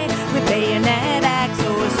say, with bayonet, axe,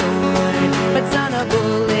 or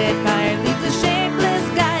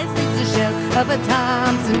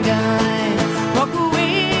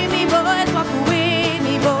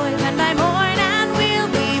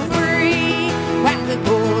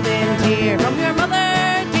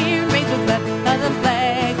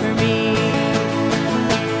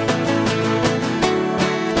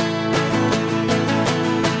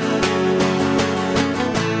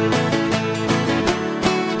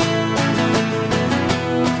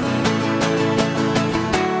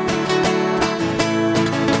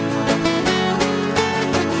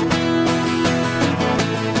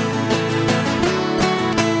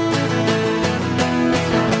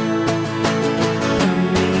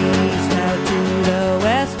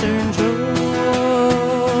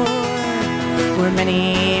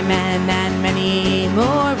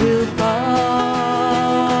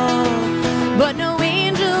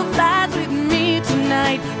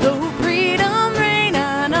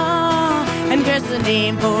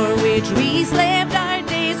name for which we slaved our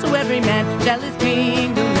days, so every man shall his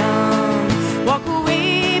kingdom come. Walk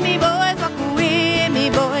away, me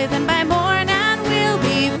boys, and by morning we'll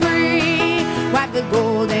be free. Wipe the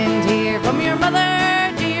golden tear from your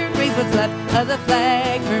mother, dear, raise what's left of the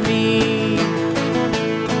flag for me.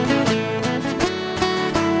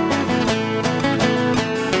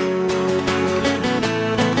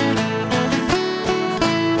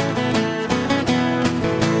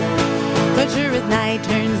 But sure as night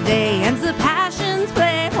turns day and the passions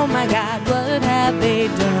play, oh my God, what have they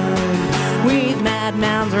done? We've mad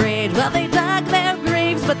mounds rage, well they dug their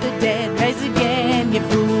graves, but the dead rise again, you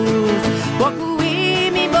fools. Walk away,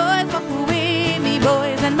 me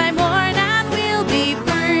boys, and by morning we'll be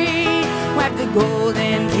free. Wipe the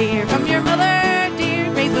golden tear from your mother, dear,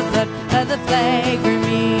 raise what's left of the flag for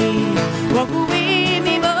me. Walk away,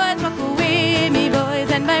 me boys,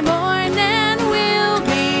 and by morning we'll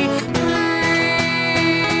be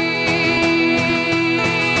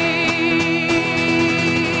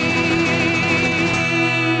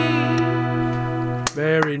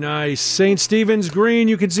Very nice. St. Stephen's Green,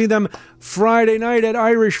 you can see them Friday night at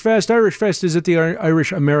Irish Fest. Irish Fest is at the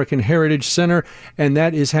Irish American Heritage Center, and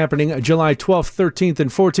that is happening July 12th, 13th, and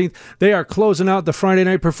 14th. They are closing out the Friday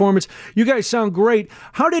night performance. You guys sound great.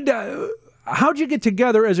 How'd you get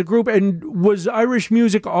together as a group, and was Irish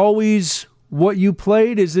music always what you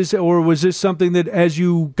played? Or was this something that as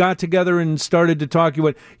you got together and started to talk, you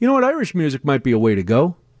went, you know what, Irish music might be a way to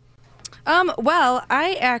go? Well,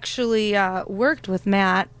 I actually worked with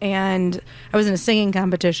Matt, and I was in a singing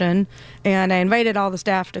competition, and I invited all the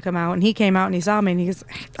staff to come out, and he came out and he saw me, and he goes,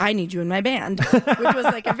 I need you in my band, which was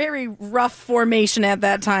like a very rough formation at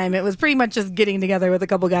that time. It was pretty much just getting together with a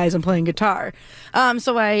couple guys and playing guitar.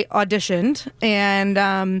 So I auditioned,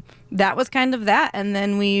 and that was kind of that. And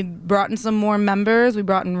then we brought in some more members. We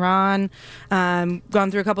brought in Ron,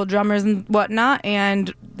 gone through a couple drummers and whatnot,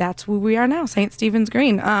 and that's who we are now, St. Stephen's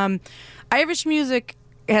Green. Irish music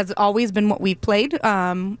has always been what we played.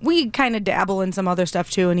 We kind of dabble in some other stuff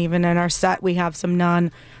too, and even in our set we have some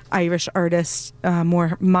non-Irish artists,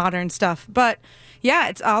 more modern stuff. But yeah,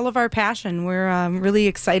 it's all of our passion. We're really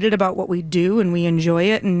excited about what we do, and we enjoy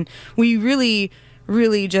it, and we really,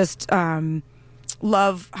 really just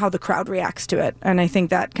love how the crowd reacts to it. And I think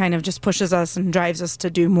that kind of just pushes us and drives us to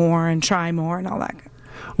do more and try more and all that.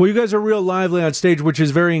 Well, you guys are real lively on stage, which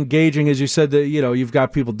is very engaging. As you said, that you've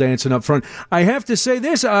got people dancing up front. I have to say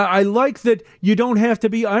this: I like that you don't have to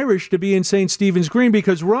be Irish to be in St. Stephen's Green,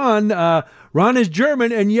 because Ron is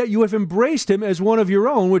German, and yet you have embraced him as one of your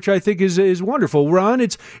own, which I think is wonderful. Ron,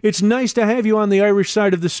 it's nice to have you on the Irish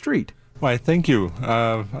side of the street. Why, thank you,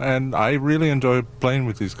 and I really enjoy playing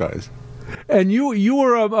with these guys. And you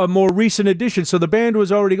were a more recent addition, so the band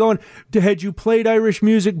was already going. Had you played Irish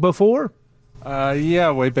music before?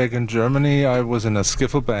 Yeah, way back in Germany, I was in a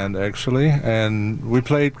skiffle band, actually, and we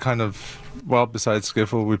played besides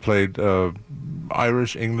skiffle, we played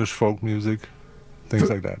Irish, English folk music,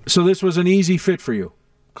 things like that. So this was an easy fit for you?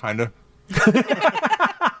 Kinda.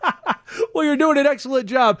 Well, you're doing an excellent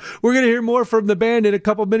job. We're going to hear more from the band in a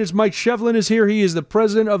couple minutes. Mike Shevlin is here. He is the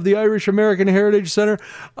president of the Irish American Heritage Center.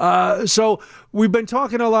 So we've been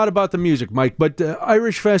talking a lot about the music, Mike, but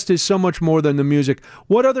Irish Fest is so much more than the music.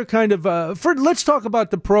 What other kind of... let's talk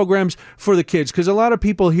about the programs for the kids, because a lot of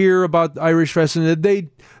people hear about Irish Fest and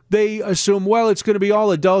they assume, well, it's going to be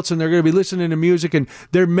all adults and they're going to be listening to music, and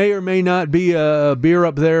there may or may not be a beer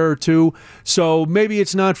up there or two. So maybe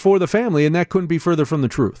it's not for the family, and that couldn't be further from the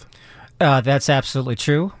truth. That's absolutely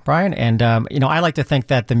true, Brian. And, I like to think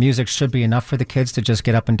that the music should be enough for the kids to just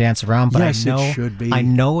get up and dance around. But yes, it should be. I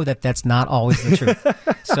know that that's not always the truth.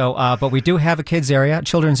 So, but we do have a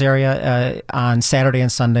children's area on Saturday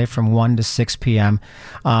and Sunday from 1 to 6 p.m.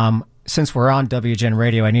 Since we're on WGN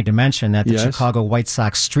Radio, I need to mention that the Chicago White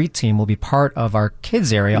Sox street team will be part of our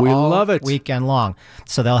kids area all weekend long.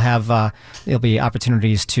 So there'll be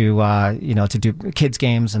opportunities to do kids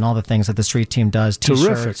games and all the things that the street team does,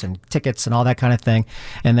 T-shirts and tickets and all that kind of thing.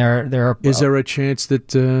 And is there a chance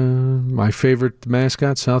that my favorite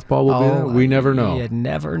mascot, Southpaw, will be there? We never know. You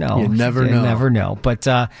never know. You never know. But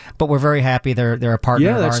we're very happy they're a partner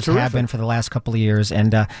of ours. Terrific. Have been for the last couple of years,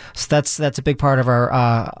 and so that's a big part of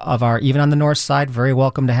our. Even on the north side, very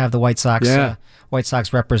welcome to have the White Sox. White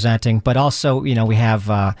Sox representing, but also, we have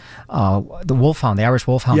the Wolfhound, the Irish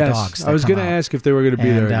Wolfhound dogs. I was going to ask if they were going to be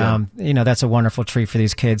there again. That's a wonderful treat for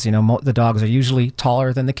these kids. The dogs are usually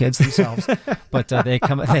taller than the kids themselves, but they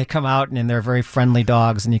come out and they're very friendly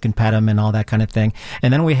dogs, and you can pet them and all that kind of thing.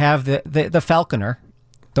 And then we have the Falconer.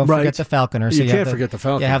 Don't Right. forget the falconer. You have can't forget the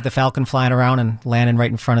falcon. You have the falcon flying around and landing right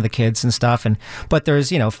in front of the kids and stuff. But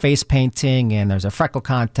there's face painting and there's a freckle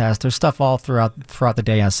contest. There's stuff all throughout the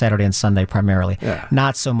day on Saturday and Sunday primarily. Yeah.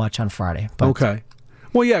 Not so much on Friday. But Okay.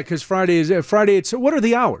 Well, yeah, because Friday. It's what are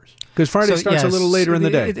the hours? Because Friday starts a little later in the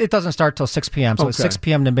day. It doesn't start till 6 p.m. So it's Okay. 6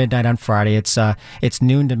 p.m. to midnight on Friday. It's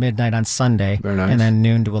noon to midnight on Sunday. Very nice. And then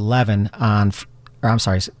noon to 11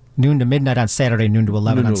 noon to midnight on Saturday, noon to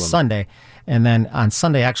 11 on Sunday. And then on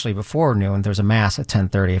Sunday, actually, before noon, there's a mass at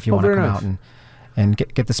 10:30 if you want to come out and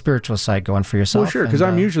get the spiritual side going for yourself. Well, sure, because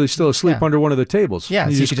I'm usually still asleep under one of the tables. Yeah,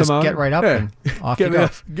 you so you can just come out, get right up and off you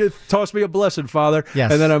go. Toss me a blessing, Father,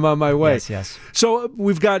 Yes. and then I'm on my way. Yes. So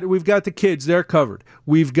we've got the kids, they're covered.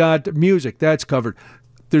 We've got music, that's covered.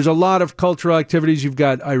 There's a lot of cultural activities. You've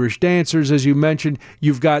got Irish dancers, as you mentioned.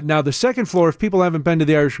 You've got now the second floor. If people haven't been to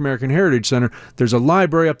the Irish American Heritage Center, there's a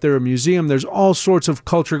library up there, a museum. There's all sorts of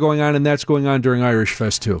culture going on, and that's going on during Irish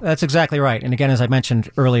Fest too. That's exactly right. And again, as I mentioned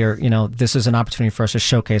earlier, this is an opportunity for us to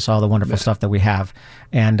showcase all the wonderful stuff that we have.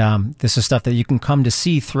 And this is stuff that you can come to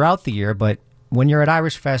see throughout the year, but when you're at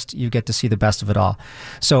Irish Fest, you get to see the best of it all.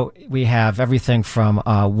 So we have everything from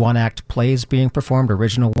one-act plays being performed,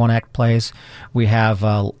 original one-act plays. We have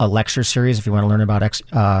a lecture series. If you want to learn about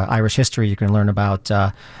Irish history, you can learn about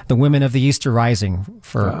the women of the Easter Rising,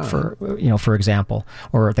 for example,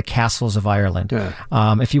 or the castles of Ireland. Yeah.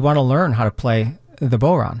 If you want to learn how to play the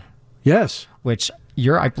bodhrán, Yes. which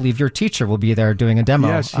I believe your teacher will be there doing a demo.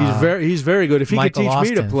 Yes, he's very good. If he could Michael teach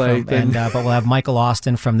Austin me to play, but we'll have Michael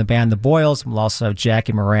Austin from the band The Boyles. We'll also have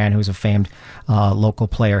Jackie Moran, who's a famed local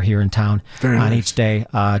player here in town, Very on nice. each day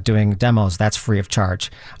doing demos. That's free of charge.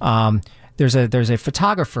 There's a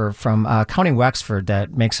photographer from County Wexford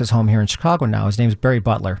that makes his home here in Chicago now. His name's Barry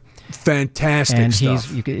Butler. fantastic And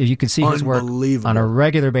stuff. you can see his work Unbelievable. on a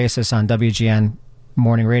regular basis on WGN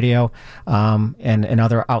morning radio and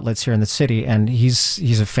other outlets here in the city, and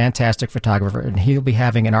he's a fantastic photographer, and he'll be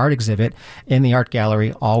having an art exhibit in the art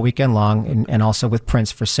gallery all weekend long, and also with prints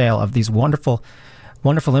for sale of these wonderful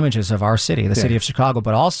images of our city, the city of Chicago,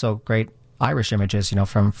 but also great Irish images,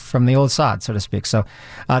 from the old sod, so to speak. So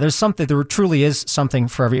there truly is something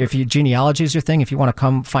for every. If genealogy is your thing, if you want to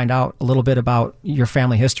come find out a little bit about your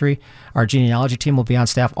family history, our genealogy team will be on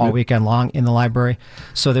staff all weekend long in the library.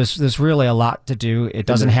 So there's really a lot to do. It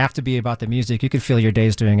doesn't have to be about the music. You can fill your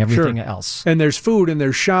days doing everything else. And there's food, and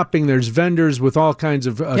there's shopping, there's vendors with all kinds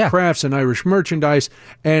of crafts and Irish merchandise,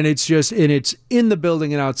 and it's in the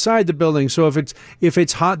building and outside the building. So if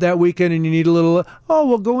it's hot that weekend and you need a little,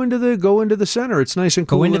 we'll go into the center. It's nice and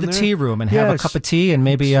cool. Go into in the there. tea room and have a cup of tea and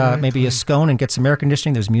maybe Exactly. a scone and get some air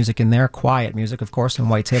conditioning. There's music in there, quiet music, of course, and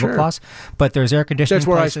white tablecloths. But there's air conditioning. That's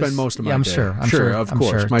where places. I spend most of my I'm day. sure. I'm Sure, sure. of I'm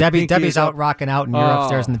course. sure. My pinky Debbie's is out up. rocking out, and you're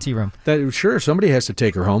upstairs in the tea room. Sure, somebody has to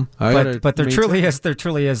take her home. But there truly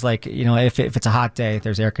is like, if it's a hot day,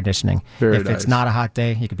 there's air conditioning. Very if nice. it's not a hot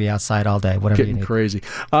day, you could be outside all day, whatever you Getting need. crazy.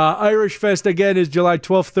 Irish Fest again is July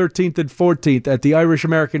 12th, 13th, and 14th at the Irish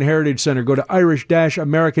American Heritage Center. Go to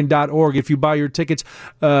irish-american.org. If you buy your tickets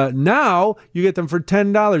now, you get them for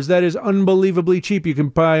 $10. That is unbelievably cheap. You can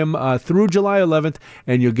buy them through July 11th,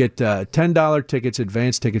 and you'll get $10 tickets,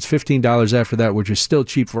 advance tickets, $15 after that, which is still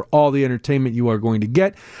cheap for all the entertainment you are going to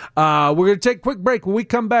get. We're going to take a quick break. When we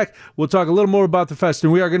come back, we'll talk a little more about the fest,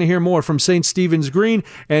 and we are going to hear more from St. Stephen's Green,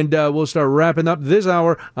 and we'll start wrapping up this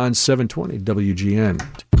hour on 720 WGN.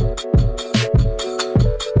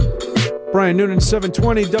 Brian Noonan,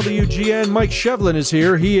 720 WGN. Mike Shevlin is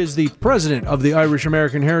here. He is the president of the Irish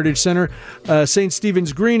American Heritage Center. St.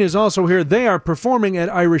 Stephen's Green is also here. They are performing at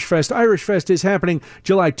Irish Fest. Irish Fest is happening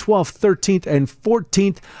July 12th, 13th, and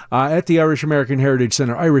 14th at the Irish American Heritage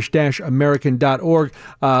Center, irish-american.org.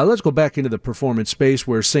 Let's go back into the performance space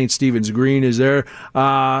where St. Stephen's Green is there.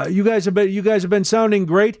 You guys have been sounding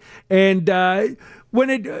great, and when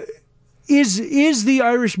it. Is the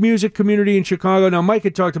Irish music community in Chicago, now Mike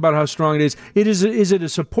had talked about how strong it is. Is it a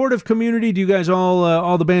supportive community? Do you guys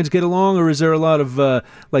all the bands get along, or is there a lot of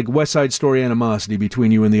like West Side Story animosity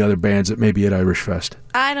between you and the other bands that may be at Irish Fest?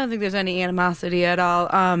 I don't think there's any animosity at all.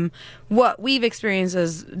 What we've experienced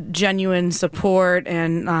is genuine support,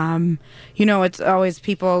 and it's always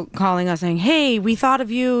people calling us saying, "Hey, we thought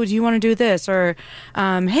of you. Do you want to do this?" Or,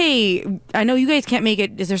 "Hey, I know you guys can't make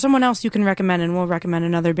it. Is there someone else you can recommend?" And we'll recommend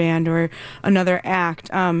another band or another act.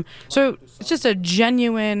 So it's just a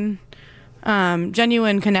genuine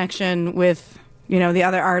connection with the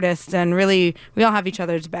other artists, and really we all have each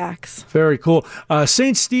other's backs. Very cool.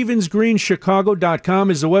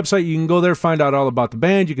 StStevensGreenChicago.com is the website. You can go there, find out all about the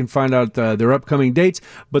band. You can find out their upcoming dates.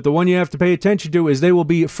 But the one you have to pay attention to is they will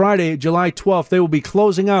be Friday, July 12th. They will be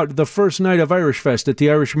closing out the first night of Irish Fest at the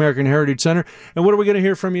Irish American Heritage Center. And what are we going to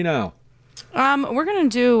hear from you now? We're going to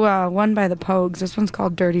do one by the Pogues. This one's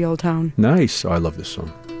called Dirty Old Town. Nice. Oh, I love this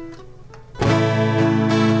song.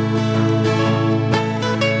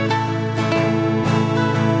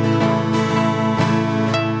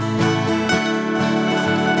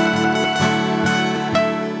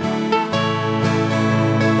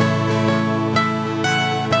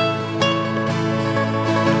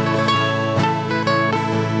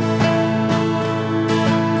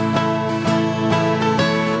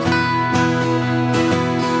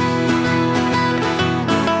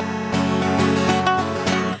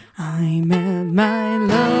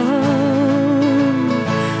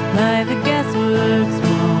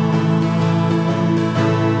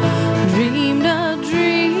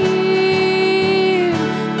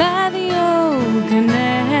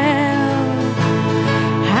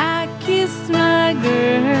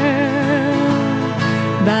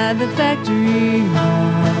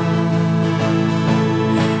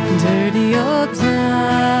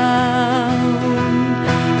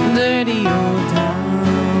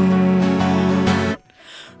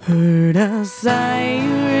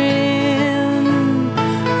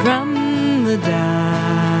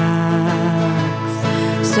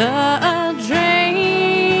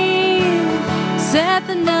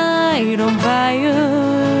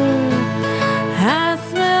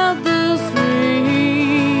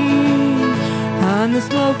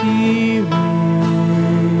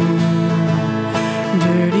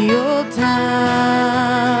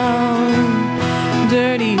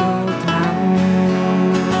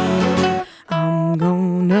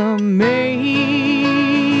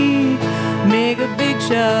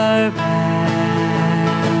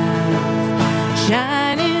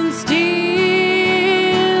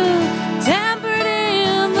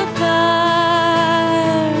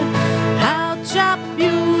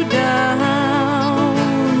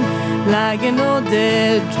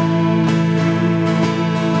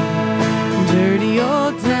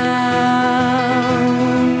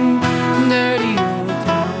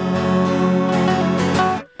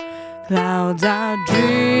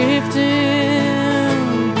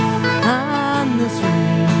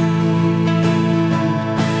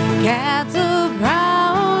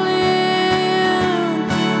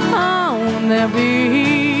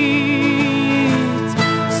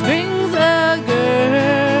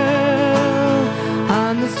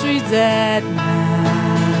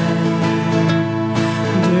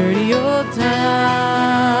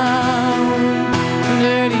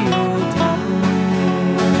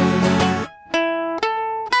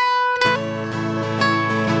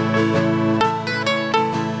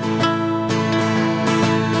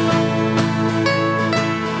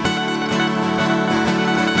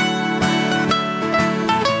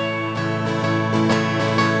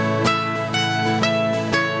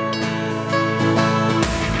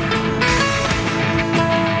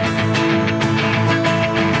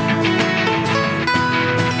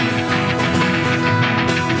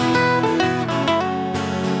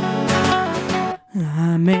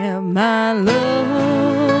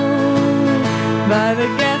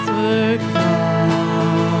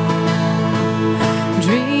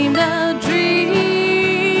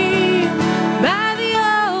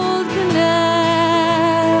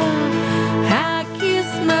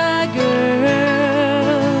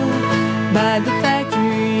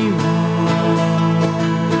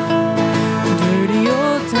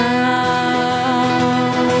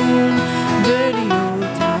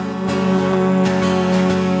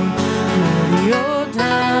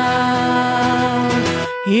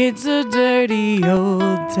 It's a dirty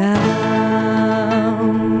old town.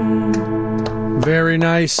 Very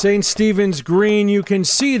nice. St. Stephen's Green. You can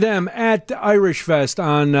see them at the Irish Fest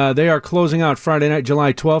on, they are closing out Friday night,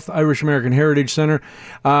 July 12th, Irish American Heritage Center.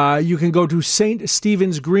 You can go to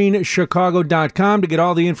StStevensGreenChicago.com to get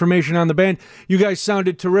all the information on the band. You guys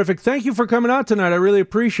sounded terrific. Thank you for coming out tonight. I really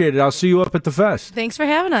appreciate it. I'll see you up at the fest. Thanks for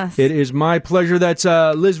having us. It is my pleasure. That's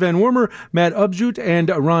Liz Van Wormer, Matt Ubzoot, and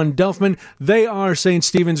Ron Delfman. They are St.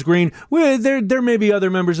 Stephen's Green. Well, there may be other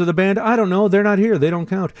members of the band. I don't know. They're not here. They don't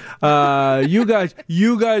count. You guys,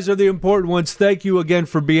 You guys are the important ones. Thank you again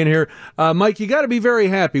for being here, Mike. You got to be very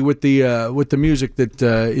happy with the music that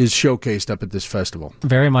is showcased up at this festival.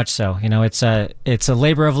 Very much so. You know, it's a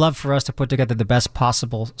labor of love for us to put together the best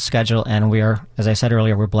possible schedule, and we are, as I said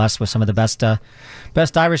earlier, we're blessed with some of the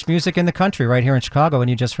best Irish music in the country right here in Chicago, and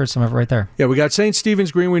you just heard some of it right there. Yeah, we got St.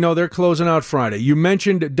 Stephen's Green. We know they're closing out Friday. You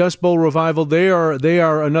mentioned Dust Bowl Revival. They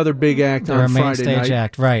are another big act They're on a main Friday stage night.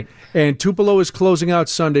 act, right? And Tupelo is closing out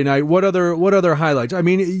Sunday night. What other highlights? I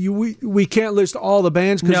mean, we can't list all the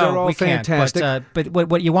bands because they're all we fantastic. Can't. But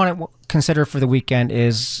what you want to consider for the weekend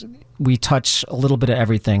is we touch a little bit of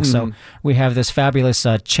everything. So we have this fabulous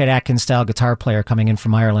Chet Atkins style guitar player coming in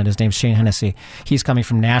from Ireland. His name's Shane Hennessy. He's coming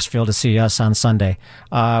from Nashville to see us on Sunday.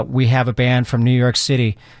 We have a band from New York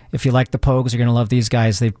City. If you like the Pogues, you're going to love these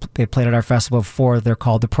guys. They played at our festival before. They're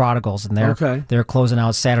called the Prodigals, and they're closing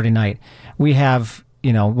out Saturday night. We have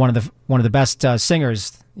one of the best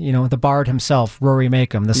singers. The Bard himself, Rory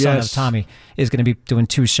Makem, the son of Tommy, is going to be doing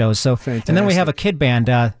 2 shows. So, fantastic. And then we have a kid band.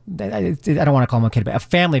 I don't want to call them a kid band, a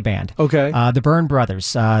family band. Okay. The Byrne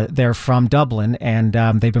Brothers. They're from Dublin, and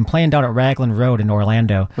they've been playing down at Raglan Road in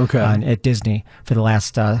Orlando. Okay. At Disney for the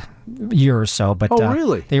last year or so. But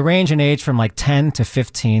really? They range in age from like 10 to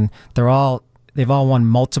 15. They've all won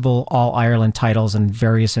multiple All-Ireland titles in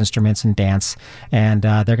various instruments and dance, and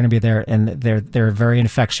they're going to be there, and they're very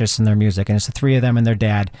infectious in their music, and it's the 3 of them and their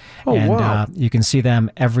dad. Wow. You can see them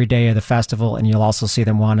every day of the festival, and you'll also see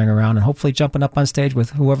them wandering around and hopefully jumping up on stage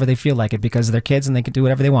with whoever they feel like it, because they're kids and they can do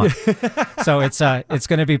whatever they want. So it's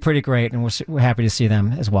going to be pretty great, and we're happy to see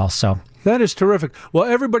them as well. So. That is terrific. Well,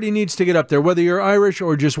 everybody needs to get up there, whether you're Irish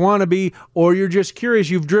or just want to be, or you're just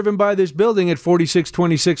curious. You've driven by this building at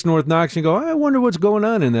 4626 North Knox and go, I wonder what's going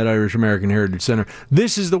on in that Irish American Heritage Center.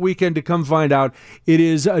 This is the weekend to come find out. It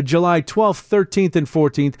is July 12th, 13th, and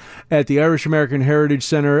 14th at the Irish American Heritage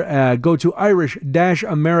Center. Go to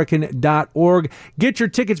irish-american.org. Get your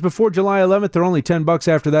tickets before July 11th. They're only $10.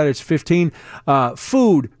 After that, it's $15.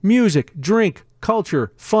 Food, music, drink,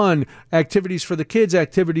 culture, fun, activities for the kids,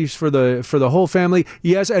 activities for the whole family.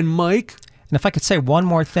 Yes, and Mike. And if I could say one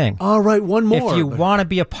more thing. All right, one more. If you want to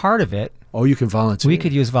be a part of it. Oh, you can volunteer. We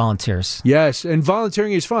could use volunteers. Yes, and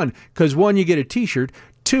volunteering is fun because 1, you get a T-shirt.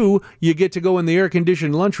 2, you get to go in the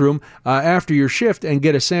air-conditioned lunchroom after your shift and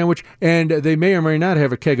get a sandwich, and they may or may not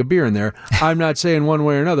have a keg of beer in there. I'm not saying one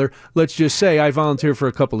way or another. Let's just say I volunteer for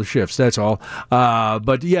a couple of shifts. That's all.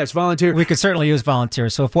 But yes, volunteer. We could certainly use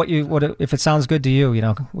volunteers. So if it sounds good to you,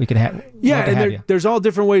 we could have. Yeah, and there's all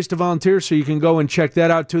different ways to volunteer, so you can go and check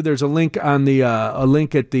that out too. There's a link on the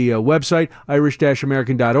link at the website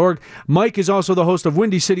irish-american.org. Mike is also the host of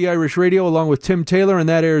Windy City Irish Radio, along with Tim Taylor, and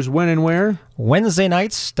that airs when and where? Wednesday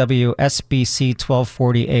nights, WSBC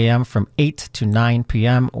 1240 AM from 8 to 9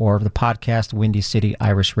 p.m. or the podcast,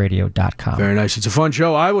 WindyCityIrishRadio.com. Very nice. It's a fun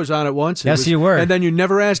show. I was on it once. Yes, you were. And then you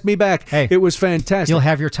never asked me back. Hey, it was fantastic. You'll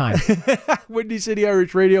have your time. Windy City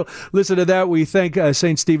Irish Radio. Listen to that. We thank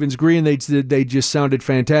St. Stephen's Green. They just sounded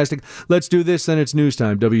fantastic. Let's do this, then it's news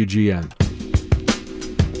time. WGN.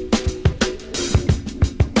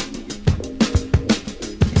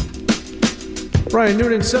 Brian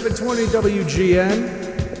Noonan, 720 WGN.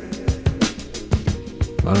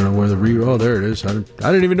 I don't know where the reverb... Oh, there it is. I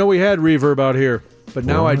didn't even know we had reverb out here, but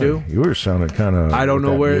now I do. You were sounding kind of... I don't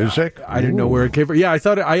know where... music? I didn't know where it came from. Yeah,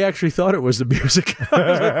 I actually thought it was the music.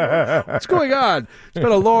 I was like, what's going on? It's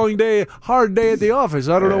been a long day, hard day at the office.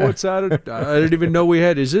 I don't know what's out. I didn't even know we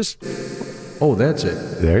had... Is this... Oh, that's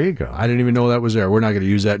it. There you go. I didn't even know that was there. We're not going to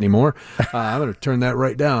use that anymore. I'm going to turn that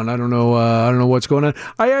right down. I don't know what's going on.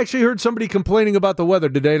 I actually heard somebody complaining about the weather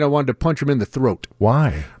today, and I wanted to punch him in the throat.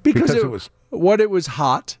 Why? Because it was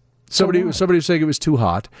hot. Somebody was saying it was too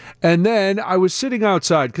hot. And then I was sitting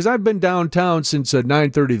outside because I've been downtown since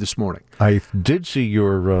 9:30 this morning. I did see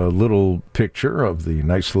your little picture of the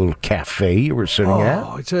nice little cafe you were sitting at.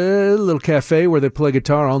 Oh, it's a little cafe where they play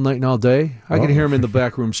guitar all night and all day. I can hear him in the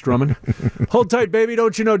back room strumming. Hold tight, baby.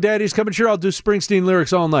 Don't you know Daddy's coming? Sure, I'll do Springsteen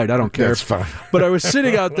lyrics all night. I don't care. That's fine. But I was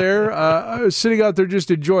sitting out there. Just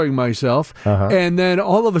enjoying myself. And then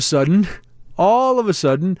all of a sudden,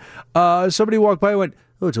 somebody walked by and went,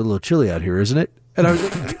 "Oh, it's a little chilly out here, isn't it?" And I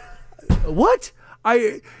was like, what?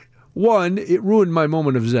 It ruined my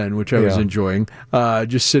moment of zen, which I was enjoying,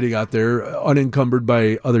 just sitting out there unencumbered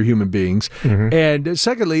by other human beings. Mm-hmm. And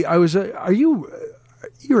secondly, I was,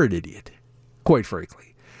 you're an idiot, quite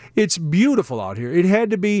frankly. It's beautiful out here. It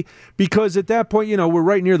had to be, because at that point, we're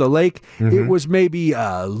right near the lake. Mm-hmm. It was maybe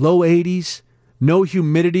low 80s. No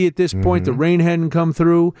humidity at this point. The rain hadn't come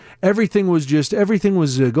through. Everything was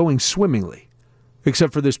going swimmingly,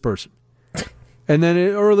 except for this person. And then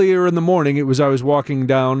earlier in the morning, I was walking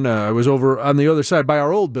down, I was over on the other side by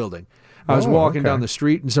our old building. I was walking down the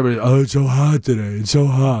street, and somebody, it's so hot today. It's so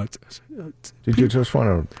hot. Did you just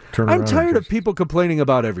want to turn around? I'm tired of people complaining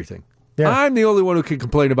about everything. Yeah. I'm the only one who can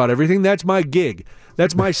complain about everything. That's my gig.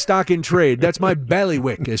 That's my stock in trade. That's my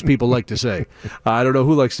ballywick, as people like to say. I don't know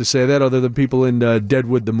who likes to say that other than people in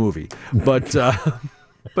Deadwood the movie.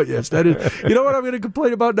 But yes, that is. You know what I'm going to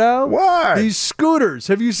complain about now? What? These scooters.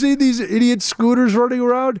 Have you seen these idiot scooters running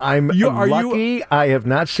around? I'm lucky I have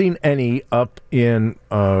not seen any up in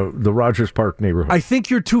the Rogers Park neighborhood. I think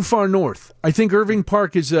you're too far north. I think Irving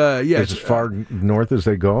Park is as far north as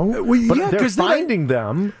they go. But they're finding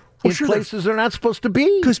them in places they're not supposed to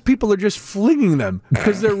be. Because people are just flinging them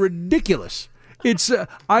because they're ridiculous. It's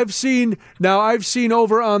I've seen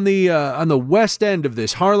over on the west end of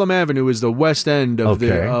this. Harlem Avenue is the west end of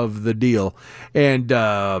the deal, and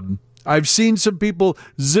I've seen some people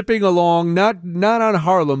zipping along, not on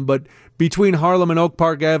Harlem, but between Harlem and Oak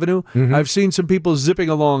Park Avenue. Mm-hmm. I've seen some people zipping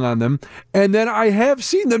along on them, and then I have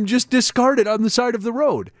seen them just discarded on the side of the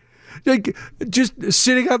road. Like, just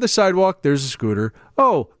sitting on the sidewalk, there's a scooter.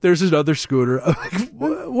 Oh, there's another scooter.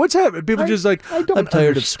 What's happening? People just like, I'm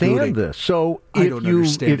tired of scooting. This. So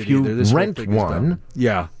if you rent one,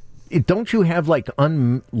 don't you have like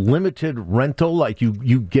unlimited rental? Like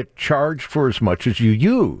you get charged for as much as you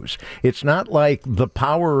use. It's not like the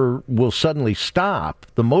power will suddenly stop.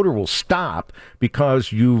 The motor will stop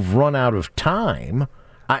because you've run out of time.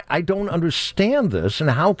 I don't understand this, and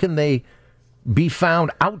how can they be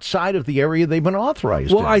found outside of the area they've been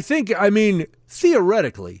authorized in? I mean,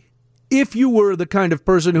 theoretically, if you were the kind of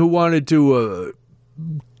person who wanted to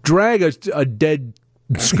drag a dead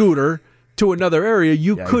scooter to another area,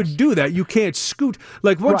 you could do that. You can't scoot.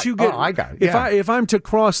 Like, once you get... I got it. If I'm to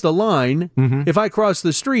cross the line, if I cross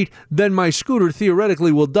the street, then my scooter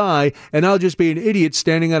theoretically will die, and I'll just be an idiot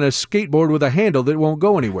standing on a skateboard with a handle that won't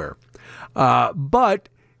go anywhere. But...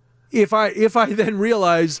 If I then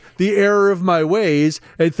realize the error of my ways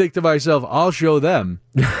and think to myself, I'll show them.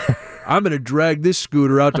 I'm going to drag this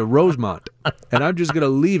scooter out to Rosemont, and I'm just going to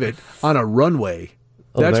leave it on a runway.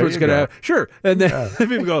 That's what's going to happen. Sure. And then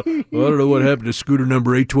people go, well, I don't know what happened to scooter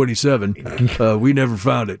number 827. We never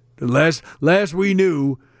found it. Last we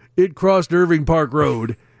knew, it crossed Irving Park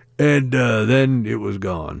Road. And then it was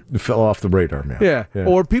gone. It fell off the radar, man. Yeah.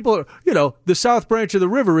 Or people, the south branch of the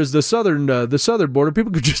river is the southern border.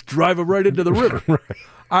 People could just drive them right into the river. Right.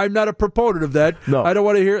 I'm not a proponent of that. No. I don't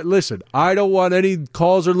want to hear it. Listen, I don't want any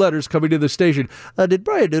calls or letters coming to the station. Did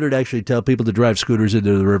Brian Newton actually tell people to drive scooters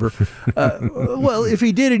into the river? Well, if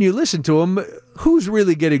he did and you listen to him, who's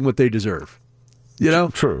really getting what they deserve?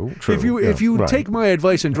 True. If you take my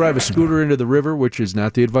advice and drive a scooter into the river, which is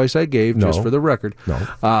not the advice I gave, just for the record.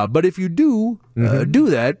 No. But if you do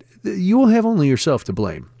that, you will have only yourself to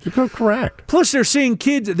blame. You're correct. Plus, they're saying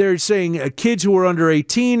kids who are under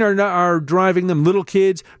 18 are driving them. Little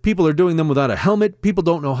kids, people are doing them without a helmet. People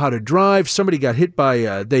don't know how to drive. Somebody got hit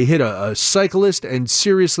they hit a cyclist and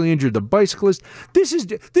seriously injured the bicyclist. This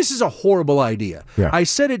is a horrible idea. Yeah. I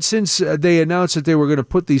said it since they announced that they were going to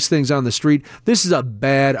put these things on the street. This is a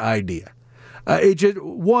bad idea.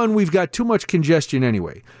 One, we've got too much congestion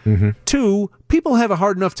anyway. Mm-hmm. Two, people have a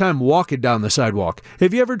hard enough time walking down the sidewalk.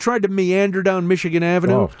 Have you ever tried to meander down Michigan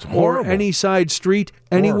Avenue or any side street,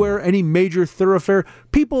 anywhere, any major thoroughfare?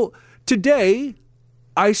 People, today,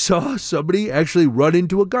 I saw somebody actually run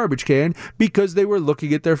into a garbage can because they were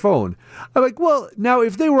looking at their phone. I'm like, well, now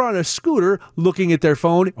if they were on a scooter looking at their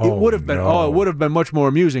phone, it would have been much more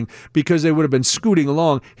amusing because they would have been scooting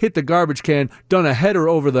along, hit the garbage can, done a header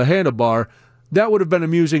over the handlebar. That would have been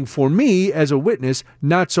amusing for me as a witness,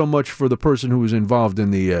 not so much for the person who was involved in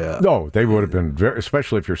the... No, they would have been,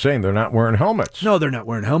 especially if you're saying they're not wearing helmets. No, they're not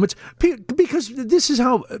wearing helmets. Because this is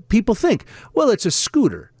how people think. Well, it's a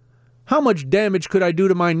scooter. How much damage could I do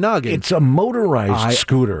to my noggin? It's a motorized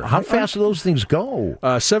scooter. How fast do those things go?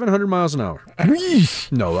 700 miles an hour.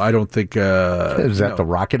 No, I don't think... is that the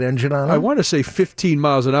rocket engine on it? I want to say 15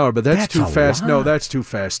 miles an hour, but that's too fast. Lot. No, that's too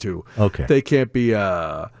fast, too. Okay. They can't be...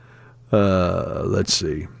 let's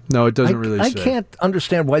see. No, it doesn't really say. I can't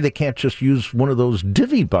understand why they can't just use one of those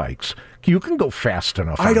divvy bikes. You can go fast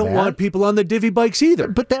enough I don't want people on the divvy bikes either.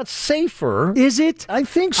 But that's safer. Is it? I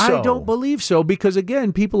think so. I don't believe so because,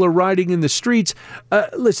 again, people are riding in the streets.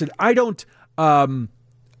 Listen, I don't...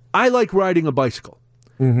 I like riding a bicycle.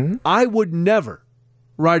 Mm-hmm. I would never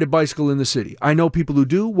ride a bicycle in the city. I know people who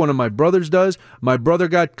do. One of my brothers does. My brother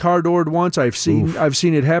got car doored once. I've seen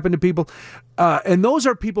it happen to people. And those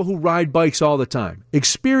are people who ride bikes all the time.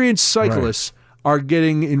 Experienced cyclists are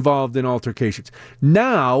getting involved in altercations.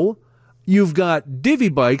 Now, you've got divvy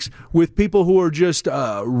bikes with people who are just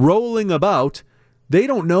rolling about. They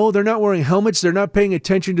don't know. They're not wearing helmets. They're not paying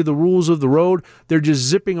attention to the rules of the road. They're just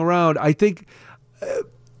zipping around. I think,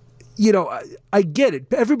 I get it.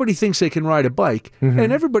 Everybody thinks they can ride a bike,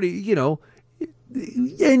 and everybody,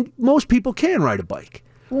 and most people can ride a bike.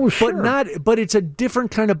 Oh, sure. But it's a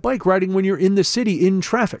different kind of bike riding when you're in the city in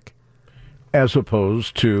traffic. As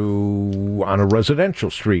opposed to on a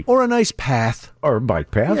residential street. Or a nice path. Or a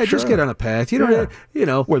bike path, Yeah, just get on a path. Where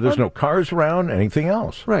there's no cars around, anything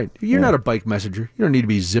else. Right. You're not a bike messenger. You don't need to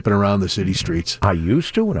be zipping around the city streets. I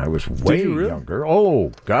used to when I was way younger.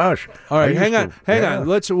 Oh, gosh. All right, hang on.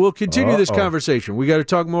 We'll continue this conversation. We got to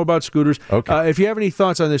talk more about scooters. Okay. If you have any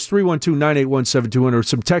thoughts on this, 312-981-7200.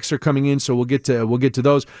 Some texts are coming in, so we'll get to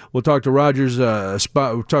those. We'll talk to Rogers.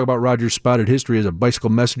 Talk about Rogers' spotted history as a bicycle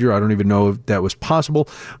messenger. I don't even know if that was possible,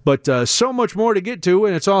 but so much more to get to,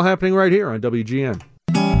 and it's all happening right here on WGN.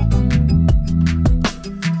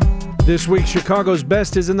 This week, Chicago's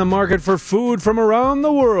best is in the market for food from around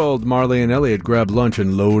the world. Marley and Elliot grab lunch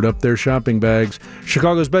and load up their shopping bags.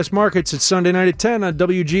 Chicago's best markets, it's Sunday night at 10 on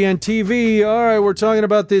WGN TV. All right, we're talking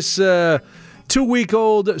about this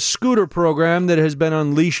 2-week-old scooter program that has been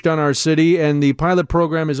unleashed on our city, and the pilot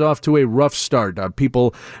program is off to a rough start.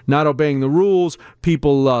 People not obeying the rules,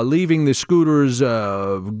 people leaving the scooters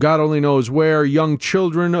God only knows where, young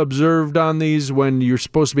children observed on these when you're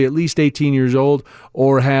supposed to be at least 18 years old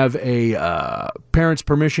or have a parent's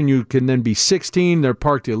permission. You can then be 16. They're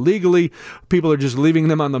parked illegally. People are just leaving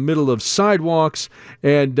them on the middle of sidewalks,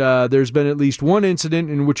 and there's been at least one incident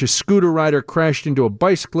in which a scooter rider crashed into a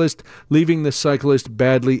bicyclist, leaving the cyclist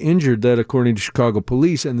badly injured. That according to Chicago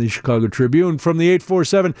police and the Chicago Tribune. From the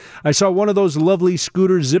 847, I saw one of those lovely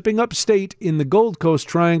scooters zipping upstate in the Gold Coast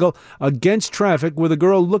Triangle against traffic with a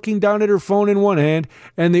girl looking down at her phone in one hand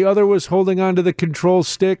and the other was holding onto the control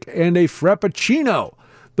stick and a Frappuccino.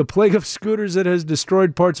 The plague of scooters that has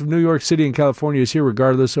destroyed parts of New York City and California is here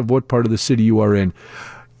regardless of what part of the city you are in.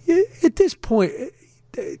 At this point,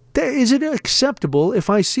 is it acceptable if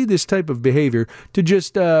I see this type of behavior to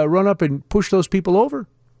just run up and push those people over?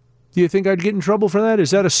 Do you think I'd get in trouble for that?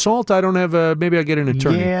 Is that assault? I don't have maybe I'll get an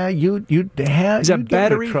attorney. Yeah, you'd have. Is that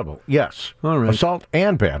battery? Trouble. Yes. All right. Assault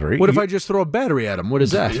and battery. What if I just throw a battery at them? What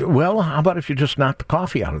is that? Well, how about if you just knock the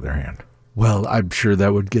coffee out of their hand? Well, I'm sure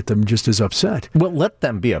that would get them just as upset. Well, let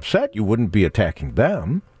them be upset. You wouldn't be attacking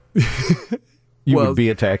them. You would be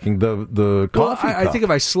attacking the coffee cup. I think if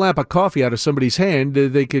I slap a coffee out of somebody's hand,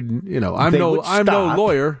 they could, I'm no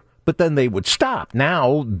lawyer. But then they would stop.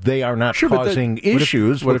 Now they are not causing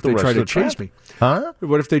issues what with if they the rest try of to the chase traffic. me? Huh?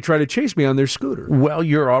 What if they try to chase me on their scooter? Well,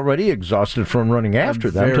 you're already exhausted from running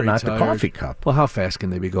after them to knock the coffee cup. Well, how fast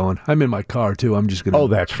can they be going? I'm in my car, too. I'm just going to... Oh,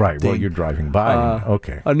 that's right. Well, you're driving by.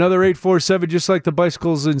 Okay. Another 847, just like the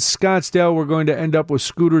bicycles in Scottsdale, we're going to end up with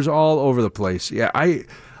scooters all over the place. Yeah,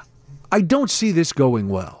 I don't see this going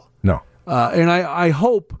well. No. And I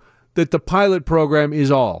hope that the pilot program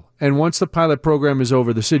is all. And once the pilot program is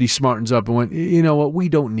over, the city smartens up and went, you know what, we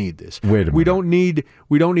don't need this. Wait a minute. We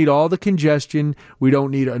don't need all the congestion. We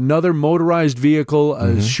don't need another motorized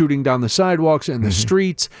vehicle shooting down the sidewalks and the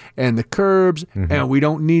streets and the curbs. And we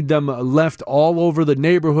don't need them left all over the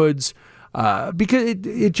neighborhoods. Because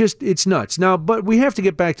it's nuts. Now, but we have to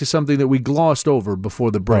get back to something that we glossed over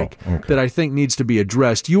before the break that I think needs to be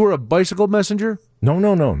addressed. You were a bicycle messenger?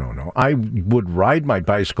 No. I would ride my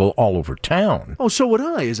bicycle all over town. Oh, so would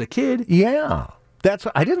I as a kid. Yeah.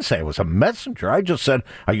 I didn't say I was a messenger. I just said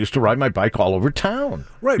I used to ride my bike all over town.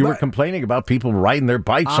 Right. You were complaining about people riding their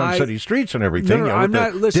bikes on city streets and everything. No, I'm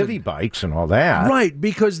not. Listen, divvy bikes and all that. Right,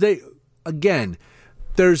 because there's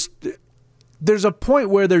a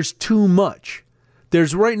point where there's too much.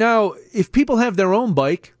 There's right now, if people have their own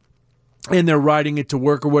bike and they're riding it to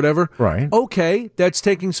work or whatever, right? Okay, that's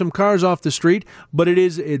taking some cars off the street, but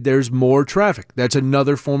there's more traffic. That's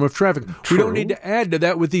another form of traffic. True. We don't need to add to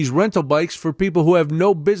that with these rental bikes for people who have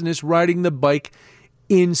no business riding the bike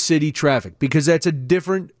in city traffic, because that's a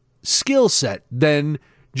different skill set than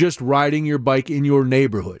just riding your bike in your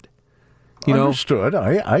neighborhood. Understood.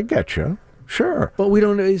 I get you. Sure. But we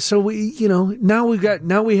don't, so now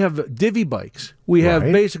we have divvy bikes. We have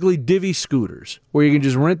basically divvy scooters where you can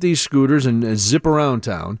just rent these scooters and zip around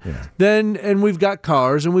town. Yeah. And we've got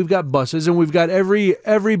cars and we've got buses and we've got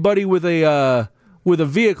everybody with a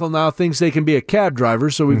vehicle now thinks they can be a cab driver.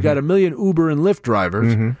 So we've got a million Uber and Lyft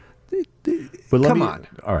drivers. Come on.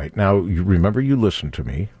 All right. Now, you remember you listened to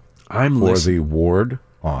me. I'm listening. For the ward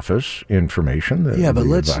office information. But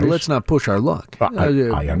let's not push our luck.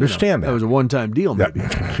 I understand that. That was a one-time deal, maybe.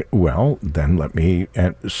 Well, then let me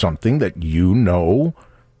something that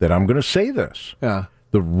that I'm going to say this. Yeah.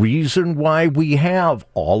 The reason why we have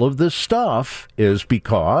all of this stuff is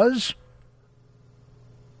because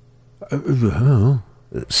the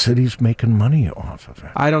city's making money off of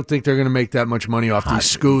it. I don't think they're going to make that much money off these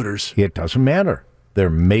scooters. It doesn't matter. They're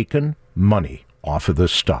making money off of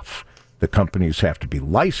this stuff. The companies have to be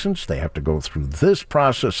licensed. They have to go through this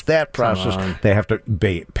process, that process. They have to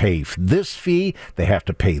pay this fee. They have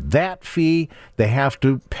to pay that fee. They have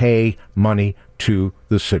to pay money to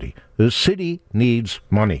the city. The city needs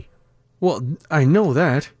money. Well, I know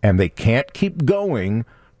that. And they can't keep going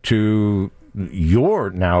to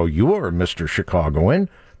your Mr. Chicagoan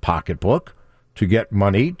pocketbook to get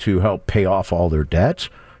money to help pay off all their debts.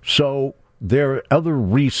 So there are other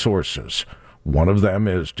resources. One of them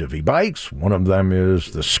is Divvy Bikes. One of them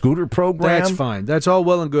is the scooter program. That's fine. That's all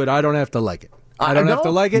well and good. I don't have to like it. I don't have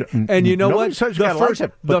to like it. And you know what? Says you like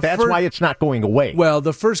it, but that's why it's not going away. Well,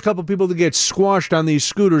 the first couple people to get squashed on these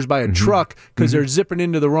scooters by a truck because they're zipping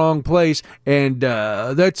into the wrong place, and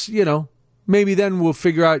that's, maybe then we'll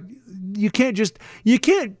figure out you can't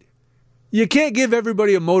give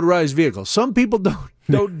everybody a motorized vehicle. Some people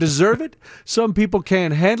don't deserve it. Some people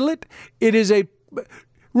can't handle it. It is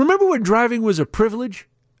remember when driving was a privilege?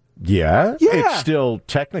 Yeah, it still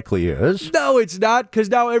technically is. No, it's not, because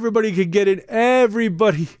now everybody can get in.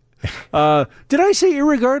 Everybody. Did I say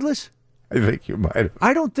irregardless? I think you might have.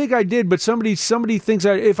 I don't think I did, but somebody thinks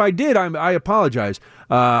if I did, I apologize.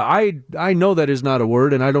 I know that is not a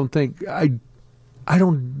word, and I don't think I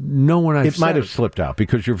don't know when I. It might have slipped out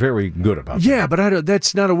because you're very good about that. Yeah, but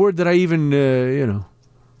that's not a word that I even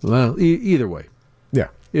Well, either way. Yeah.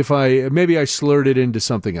 Maybe I slurred it into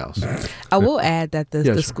something else. I will add that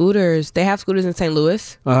the scooters, they have scooters in St.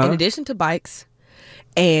 Louis in addition to bikes,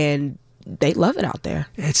 and they love it out there.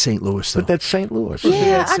 It's St. Louis, though. But that's St. Louis.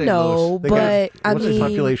 Yeah, I know, but what's the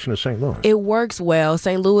population of St. Louis? It works well.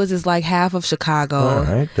 St. Louis is like half of Chicago. All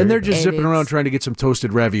right, and they're just zipping around trying to get some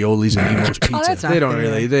toasted raviolis and Imo's pizza. That's not they don't fair.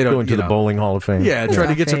 really. They don't Going to the Bowling Hall of Fame. Yeah, That's trying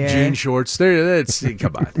to not get some fair. jean shorts.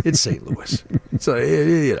 Come on, it's St. Louis. So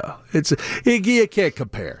you can't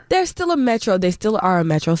compare. They're still a metro. They still are a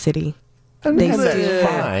metro city. They still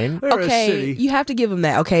fine. They're a Okay, city. you have to give them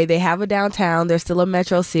that. Okay, they have a downtown. They're still a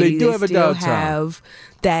metro city. They do have a still downtown. have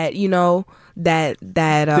that. That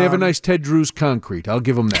They have a nice Ted Drew's concrete. I'll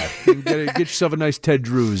give them that. You can get yourself a nice Ted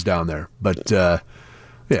Drew's down there. But yeah.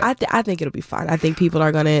 I think it'll be fine. I think people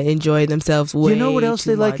are going to enjoy themselves way You know what else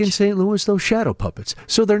too they like in much. St. Louis? Those shadow puppets.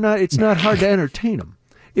 So they're not. It's not hard to entertain them.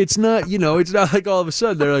 It's not, it's not like all of a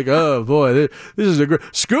sudden they're like, oh boy, this is a great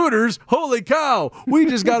scooters. Holy cow! We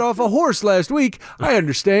just got off a horse last week. I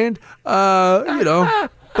understand, but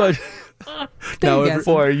now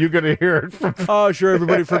Boy, are you going to hear it from... oh sure,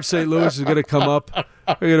 everybody from St. Louis is going to come up.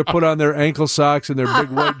 They're going to put on their ankle socks and their big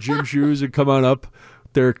white gym shoes and come on up.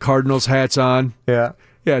 Their Cardinals hats on. Yeah.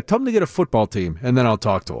 Yeah, tell them to get a football team, and then I'll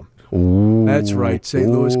talk to them. Ooh. That's right. St.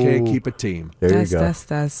 Louis can't keep a team. There you go.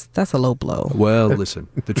 That's a low blow. Well, listen,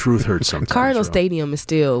 the truth hurts sometimes. Cardinal Ron. Stadium is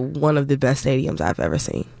still one of the best stadiums I've ever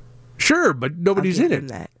seen. Sure, but nobody's I'll in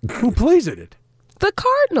give it. them Who plays in it? The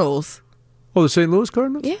Cardinals. Oh, the St. Louis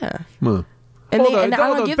Cardinals? Yeah. Huh. And, Oh, and I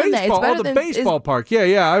don't give them that. It's better the than baseball park.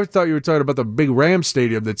 Yeah. I thought you were talking about the big Ram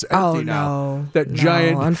Stadium that's empty Oh now. no, That no,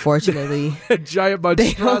 giant, unfortunately. that giant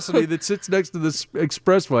monstrosity that sits next to the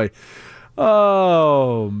expressway.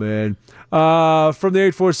 Oh man! From the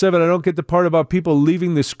 847, I don't get the part about people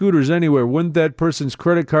leaving the scooters anywhere. Wouldn't that person's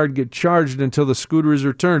credit card get charged until the scooter is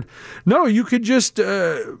returned? No, you could just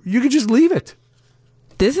leave it.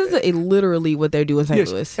 This is literally what they're doing in St.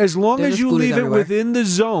 Yes, Louis. as long There's as you scooters leave everywhere. it within the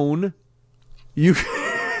zone, you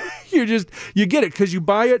you get it because you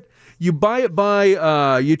buy it. You buy it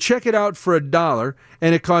by you check it out for $1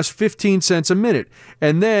 and it costs 15 cents a minute,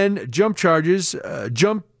 and then jump charges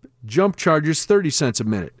 30 cents a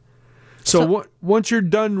minute. So once you're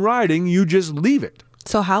done riding, you just leave it.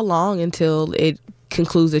 So how long until it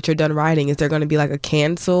concludes that you're done riding? Is there going to be like a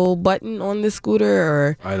cancel button on this scooter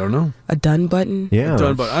or I don't know. a done button? Yeah.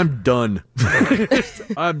 Done, but I'm done.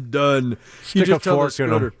 I'm done. Stick a fork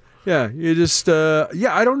in 'em. Yeah, you just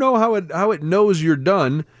I don't know how it knows you're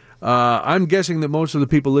done. I'm guessing that most of the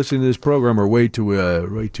people listening to this program are way too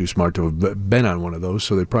smart to have been on one of those,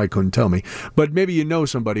 so they probably couldn't tell me. But maybe you know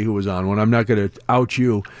somebody who was on one. I'm not going to out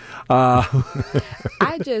you.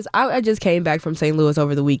 I just came back from St. Louis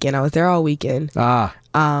over the weekend. I was there all weekend. So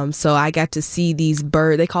I got to see these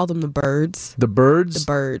birds. They call them the birds. The birds? The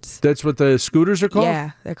birds. That's what the scooters are called?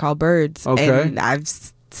 Yeah, they're called birds. Okay. And I've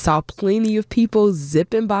saw plenty of people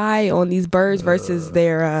zipping by on these birds versus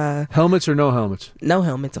their Helmets or no helmets? no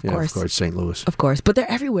helmets, of Yeah, course. of course, St. Louis. Of course, but they're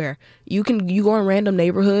everywhere. You go in random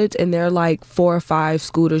neighborhoods and there are like 4 or 5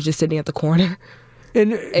 scooters just sitting at the corner.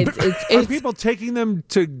 And It's are people taking them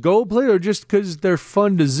to go play, or just because they're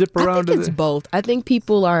fun to zip around? I think it's both. I think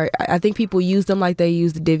people use them like they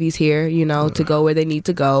use the divvies here, to go where they need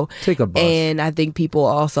to go. Take a bus. And I think people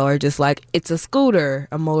also are just like, it's a scooter,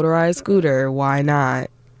 a motorized scooter. Why not?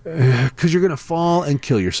 Because you're going to fall and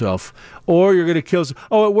kill yourself. Or you're going to kill...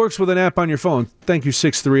 Oh, it works with an app on your phone. Thank you,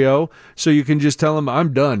 630. So you can just tell them,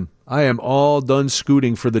 I'm done. I am all done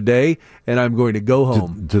scooting for the day, and I'm going to go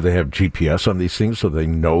home. Do they have GPS on these things so they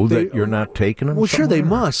know that you're not taking them? Well, sure they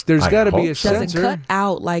must. There's got to be a sensor. Does it cut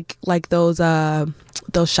out like those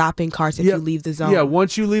shopping carts if you leave the zone? Yeah,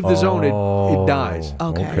 once you leave the zone, it dies.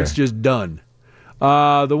 Okay. It's just done.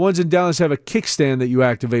 The ones in Dallas have a kickstand that you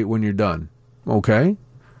activate when you're done. Okay.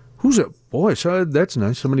 Who's it? Boy, so that's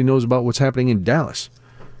nice. Somebody knows about what's happening in Dallas.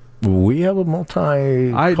 We have a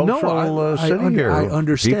multicultural city here. I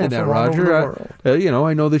understand that, Roger.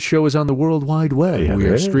 I know this show is on the World Wide Web. Yeah, we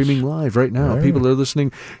are streaming live right now. Yeah. People are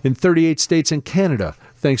listening in 38 states and Canada,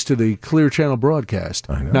 thanks to the Clear Channel broadcast.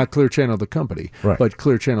 Not Clear Channel the company, but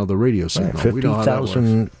Clear Channel the radio signal.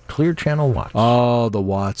 50,000 Clear Channel watts. All the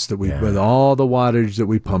watts that with all the wattage that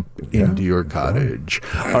we pump into your cottage.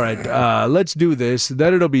 All right, let's do this.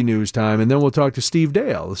 Then it'll be news time, and then we'll talk to Steve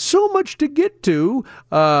Dale. So much to get to.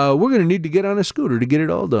 We're going to need to get on a scooter to get it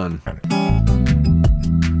all done.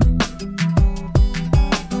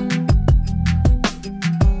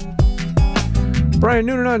 Brian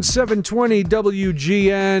Noonan on 720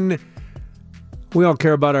 WGN. We all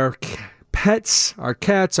care about our pets, our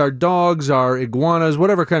cats, our dogs, our iguanas,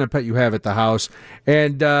 whatever kind of pet you have at the house.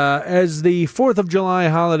 And as the 4th of July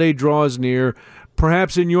holiday draws near,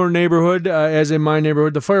 perhaps in your neighborhood, as in my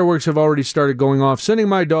neighborhood, the fireworks have already started going off, sending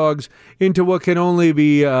my dogs into what can only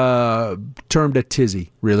be termed a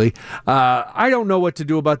tizzy, really. I don't know what to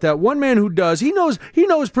do about that. One man who does, he knows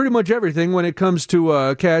pretty much everything when it comes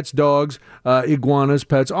to cats, dogs, iguanas,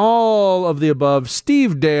 pets, all of the above.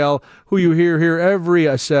 Steve Dale, who you hear here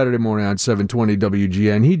every Saturday morning on 720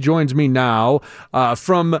 WGN. He joins me now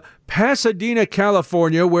from Pasadena,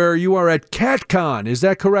 California, where you are at CatCon. Is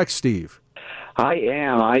that correct, Steve? I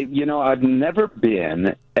am. I've never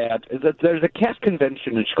been at. There's a cat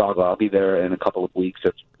convention in Chicago. I'll be there in a couple of weeks.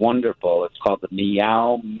 It's wonderful. It's called the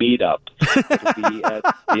Meow Meetup. You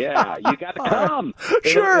got to come.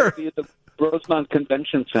 Sure. It'll be at the Rosemont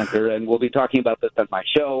Convention Center, and we'll be talking about this on my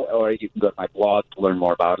show, or you can go to my blog to learn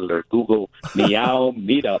more about it, or Google Meow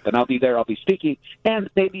Meetup, and I'll be there. I'll be speaking, and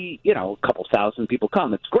maybe a couple thousand people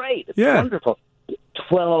come. It's great. It's wonderful.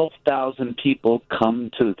 12,000 people come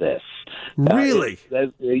to this. Really?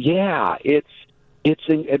 They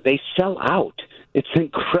sell out. It's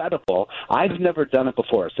incredible. I've never done it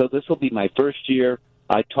before, so this will be my first year.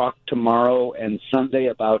 I talk tomorrow and Sunday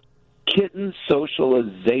about kitten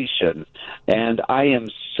socialization, and I am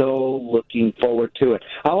so looking forward to it.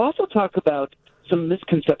 I'll also talk about some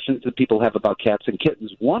misconceptions that people have about cats and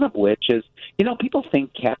kittens, one of which is, people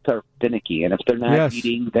think cats are finicky, and if they're not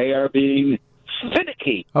eating, they are being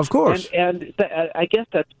finicky. Of course. And I guess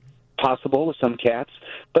that's possible with some cats,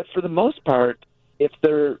 but for the most part, if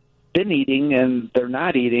they're been eating and they're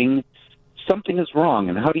not eating, something is wrong.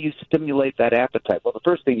 And how do you stimulate that appetite? Well, the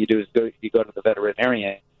first thing you do is you go to the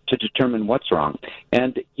veterinarian to determine what's wrong.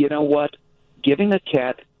 And you know what? Giving a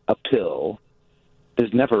cat a pill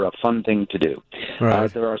is never a fun thing to do.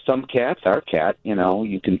 Right. There are some cats, our cat,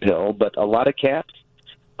 you can pill, but a lot of cats,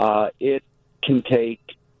 it can take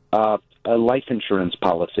a life insurance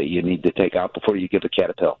policy you need to take out before you give a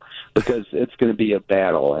cat a pill, because it's going to be a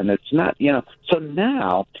battle. And it's not, so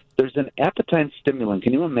now there's an appetite stimulant.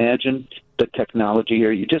 Can you imagine the technology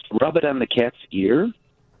here? You just rub it on the cat's ear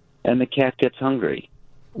and the cat gets hungry.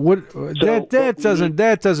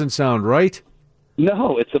 That doesn't sound right.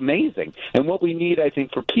 No, it's amazing. And what we need, I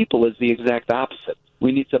think, for people is the exact opposite.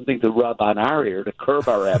 We need something to rub on our ear to curb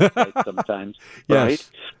our appetite sometimes, right?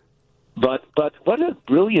 Yes. But what a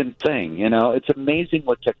brilliant thing, It's amazing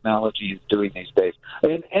what technology is doing these days.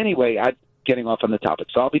 And anyway, I'm getting off on the topic.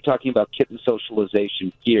 So I'll be talking about kitten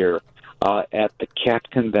socialization here at the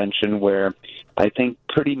cat convention, where I think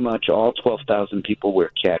pretty much all 12,000 people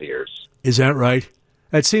wear cat ears. Is that right?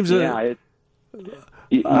 That seems... I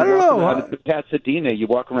don't know. Out of Pasadena, you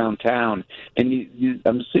walk around town, and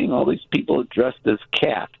I'm seeing all these people dressed as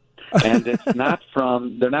cats. And it's they're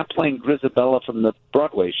not playing Grisabella from the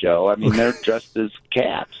Broadway show. I mean, they're dressed as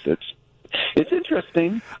cats. It's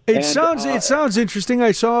interesting. It sounds interesting.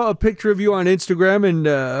 I saw a picture of you on Instagram,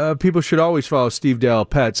 and people should always follow Steve Dale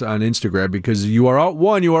Pets on Instagram because you are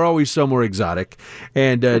always somewhere exotic,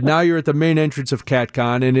 and now you're at the main entrance of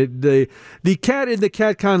CatCon, and the cat in the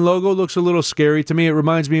CatCon logo looks a little scary to me. It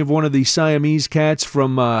reminds me of one of the Siamese cats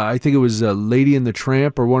from I think it was Lady and the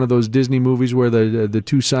Tramp or one of those Disney movies where the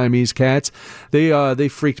two Siamese cats they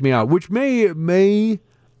freaked me out, which may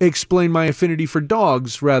explain my affinity for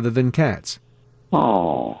dogs rather than cats.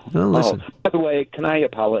 Oh. Well, listen. By the way, can I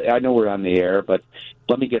apologize? I know we're on the air, but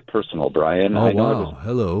let me get personal, Brian. Oh, I know wow.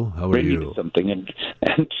 Hello. How are you? Something and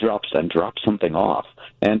drop something off,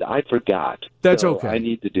 and I forgot. That's so okay. I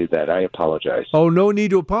need to do that. I apologize. Oh, no need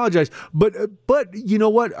to apologize. But you know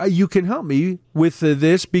what? You can help me with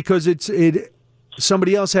this because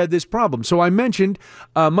somebody else had this problem. So I mentioned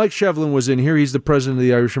Mike Shevlin was in here. He's the president of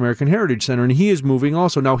the Irish American Heritage Center, and he is moving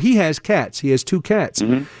also. Now, he has cats. He has 2 cats.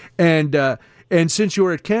 Mm-hmm. And since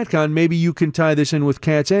you're at CatCon, maybe you can tie this in with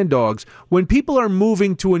cats and dogs. When people are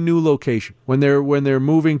moving to a new location, when they're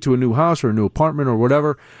moving to a new house or a new apartment or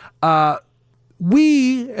whatever,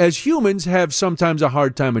 we as humans have sometimes a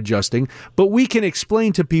hard time adjusting, but we can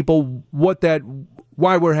explain to people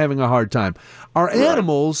why we're having a hard time. Our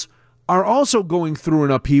animals are also going through an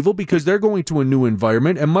upheaval because they're going to a new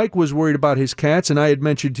environment. And Mike was worried about his cats, and I had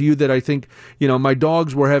mentioned to you that I think, my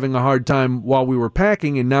dogs were having a hard time while we were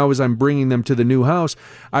packing, and now as I'm bringing them to the new house,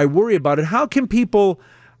 I worry about it. How can people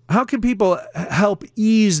help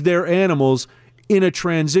ease their animals in a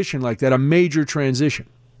transition like that, a major transition?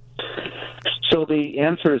 So the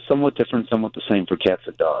answer is somewhat different, somewhat the same for cats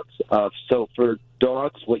and dogs. So for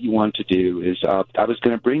dogs, what you want to do is, I was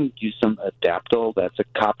going to bring you some Adaptil. That's a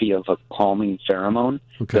copy of a calming pheromone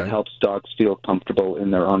that helps dogs feel comfortable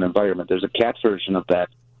in their own environment. There's a cat version of that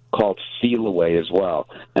called Feel Away as well.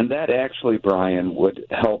 And that actually, Brian, would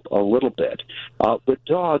help a little bit. With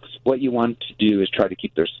dogs, what you want to do is try to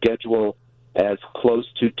keep their schedule as close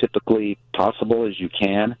to typically possible as you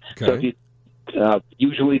can. Okay. So if you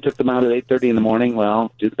usually took them out at 8:30 in the morning,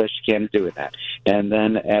 well, do the best you can at doing that. And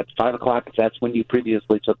then at 5 o'clock, if that's when you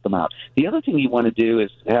previously took them out. The other thing you want to do is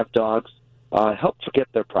have dogs help forget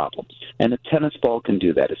their problems. And a tennis ball can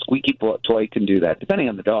do that. A squeaky toy can do that, depending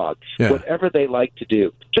on the dog. Yeah. Whatever they like to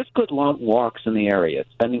do. Just good long walks in the area,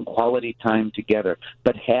 spending quality time together,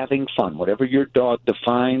 but having fun. Whatever your dog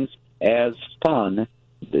defines as fun,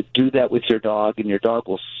 do that with your dog, and your dog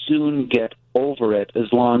will soon get over it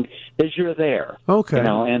as long as you're there. Okay.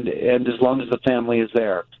 And as long as the family is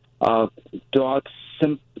there. Dogs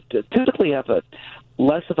typically have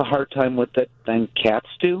less of a hard time with it than cats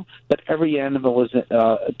do, but every animal is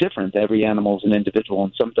different. Every animal is an individual,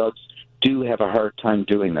 and some dogs do have a hard time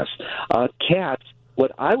doing this. Cats,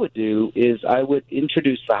 what I would do is I would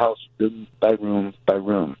introduce the house room by room by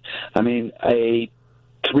room. I mean, a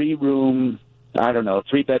 3-bedroom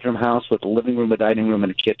house with a living room, a dining room,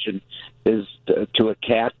 and a kitchen is, to a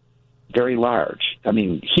cat, very large. I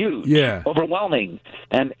mean, huge, overwhelming,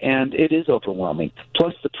 and it is overwhelming.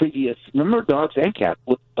 Plus, remember, dogs and cats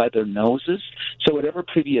look by their noses, so whatever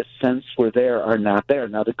previous scents were there are not there.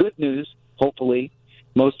 Now, the good news, hopefully,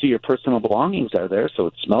 most of your personal belongings are there, so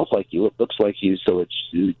it smells like you, it looks like you, so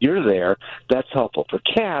you're there. That's helpful. For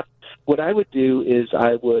cats, what I would do is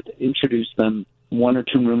I would introduce them 1 or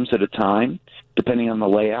 2 rooms at a time, depending on the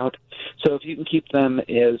layout. So if you can keep them,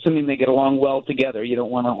 assuming they get along well together, you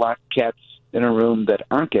don't want to lock cats in a room that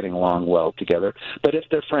aren't getting along well together. But if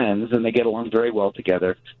they're friends and they get along very well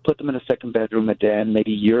together, put them in a second bedroom, a den,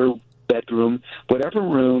 maybe your bedroom, whatever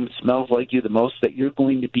room smells like you the most that you're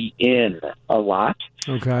going to be in a lot.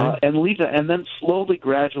 Okay. And leave it, and then slowly,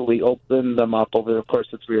 gradually open them up over the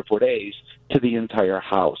course of 3 or 4 days to the entire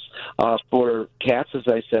house. For cats, as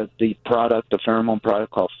I said, the pheromone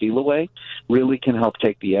product called Feel Away, really can help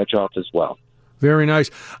take the edge off as well. Very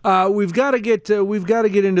nice. We've got to get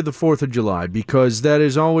into the 4th of July because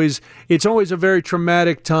it's always a very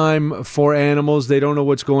traumatic time for animals. They don't know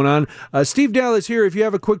what's going on. Steve Dale is here. If you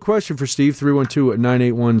have a quick question for Steve,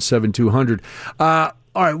 312-981-7200. All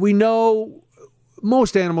right, we know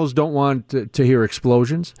most animals don't want to hear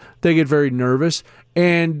explosions. They get very nervous,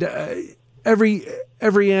 and every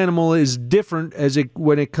animal is different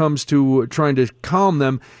when it comes to trying to calm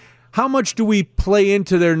them. How much do we play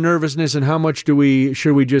into their nervousness, and how much should we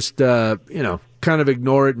just kind of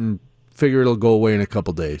ignore it and figure it'll go away in a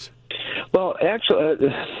couple days? Well,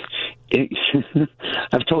 actually,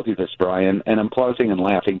 I've told you this, Brian, and I'm pausing and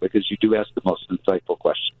laughing because you do ask the most insightful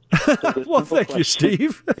question. So well, thank you,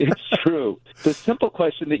 Steve. It's true. The simple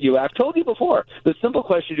question that I've told you before, the simple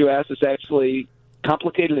question you asked is actually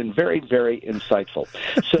complicated and very, very insightful.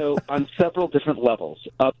 So on several different levels.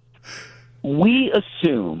 we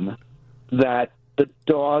assume that the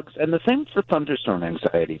dogs, and the same for thunderstorm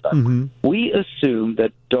anxiety, but we assume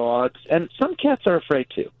that dogs, and some cats are afraid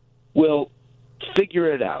too, will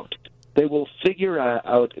figure it out. They will figure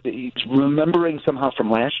out, remembering somehow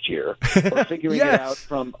from last year, or figuring Yes. it out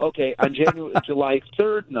from, okay, on July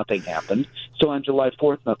 3rd, nothing happened, so on July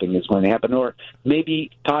 4th, nothing is going to happen. Or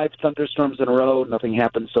maybe 5 thunderstorms in a row, nothing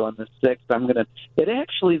happened, so on the 6th, it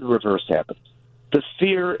actually, the reverse happens. The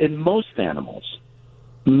fear in most animals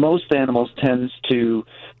tends to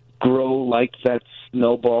grow like that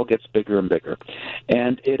snowball gets bigger and bigger.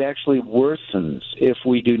 And it actually worsens if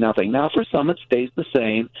we do nothing. Now, for some, it stays the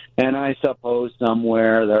same, and I suppose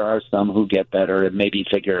somewhere there are some who get better and maybe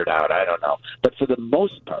figure it out. I don't know. But for the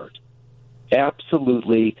most part,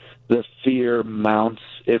 absolutely, the fear mounts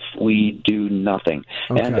if we do nothing.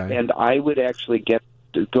 Okay. And I would actually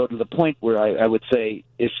go to the point where I would say,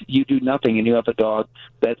 if you do nothing and you have a dog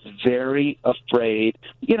that's very afraid,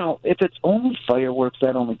 if it's only fireworks,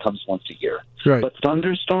 that only comes once a year. Right. But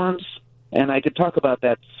thunderstorms, and I could talk about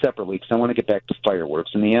that separately because I want to get back to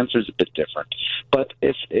fireworks, and the answer is a bit different. But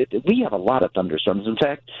we have a lot of thunderstorms. In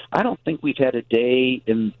fact, I don't think we've had a day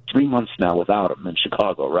in 3 months now without them in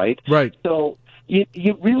Chicago, right? Right. So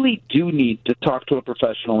you really do need to talk to a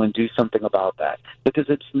professional and do something about that, because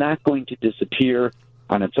it's not going to disappear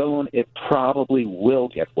on its own. It probably will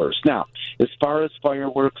get worse. Now, as far as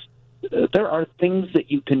fireworks, there are things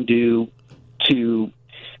that you can do to,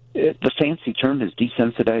 the fancy term is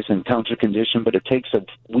desensitize and counter condition, but it takes a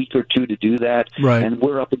week or two to do that, Right. and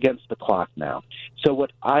we're up against the clock now. So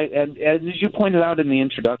and as you pointed out in the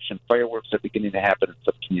introduction, fireworks are beginning to happen in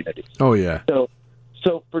some communities. Oh, yeah.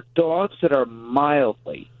 So for dogs that are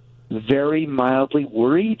very mildly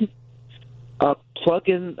worried, plug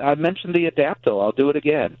in, I mentioned the Adapto, I'll do it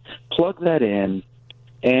again. Plug that in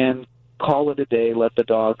and call it a day. Let the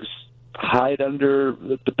dogs hide under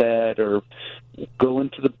the bed or go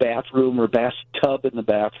into the bathroom or bathtub in the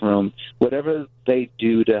bathroom, whatever they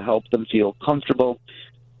do to help them feel comfortable.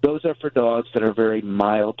 Those are for dogs that are very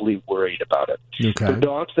mildly worried about it. Okay. For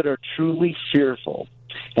dogs that are truly fearful,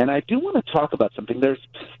 and I do want to talk about something.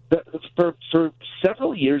 For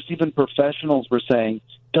several years, even professionals were saying,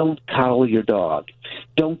 don't coddle your dog.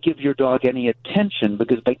 Don't give your dog any attention,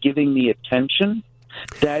 because by giving the attention,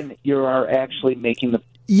 then you are actually making the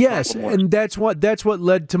Yes, and that's what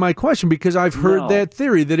led to my question, because I've heard that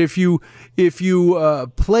theory that if you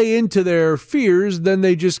play into their fears, then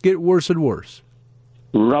they just get worse and worse.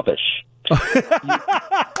 Rubbish.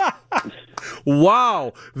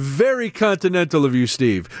 Wow. Very continental of you,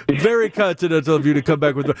 Steve. Very continental of you to come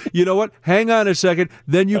back with... You know what? Hang on a second.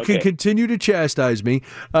 Then you can continue to chastise me.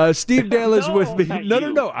 Steve Dale is with me.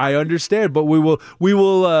 No. I understand, but we will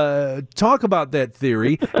talk about that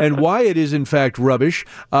theory and why it is, in fact, rubbish.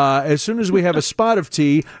 As soon as we have a spot of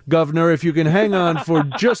tea, Governor, if you can hang on for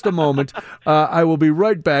just a moment, I will be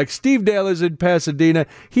right back. Steve Dale is in Pasadena.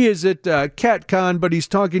 He is at CatCon, but he's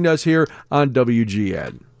talking to us here on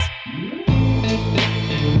WGN.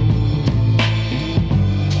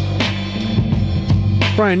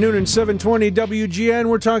 Brian Noonan, 720 WGN.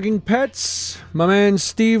 We're talking pets. My man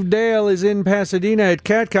Steve Dale is in Pasadena at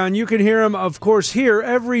CatCon. You can hear him, of course, here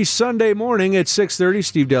every Sunday morning at 6:30,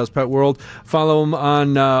 Steve Dale's Pet World. Follow him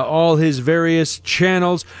on all his various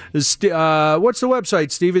channels. What's the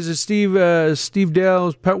website, Steve? Is it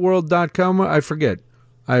SteveDale'sPetWorld.com? I forget.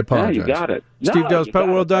 I apologize. Yeah, you got it.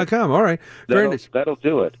 SteveDale'sPetWorld.com. All right. Very nice. That'll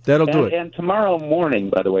do it. That'll do it. And tomorrow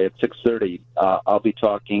morning, by the way, at 6:30, I'll be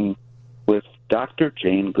talking with Dr.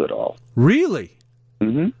 Jane Goodall. Really?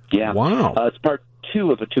 Mm-hmm. Yeah. Wow. It's part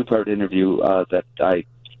 2 of a 2-part interview that I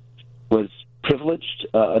was privileged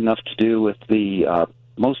enough to do with the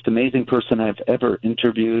most amazing person I've ever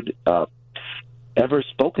interviewed, ever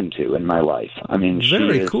spoken to in my life. I mean,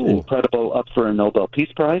 very she is cool. Incredible, up for a Nobel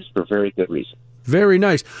Peace Prize for very good reason. Very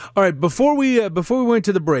nice. All right, before we went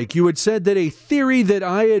to the break, you had said that a theory that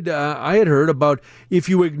I had heard about, if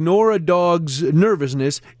you ignore a dog's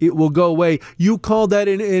nervousness, it will go away. You called that,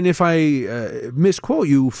 and if I misquote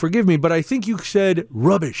you, forgive me, but I think you said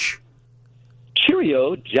rubbish.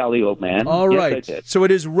 Cheerio, jolly old man. All right. Yes, I did. So it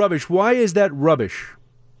is rubbish. Why is that rubbish?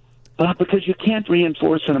 Because you can't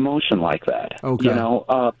reinforce an emotion like that. Okay.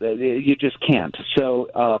 You just can't.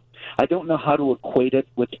 So I don't know how to equate it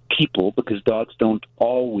with people, because dogs don't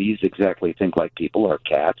always exactly think like people or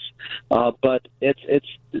cats. But it's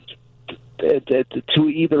to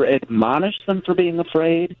either admonish them for being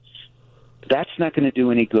afraid, that's not going to do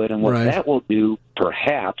any good. And what that will do,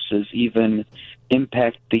 perhaps, is even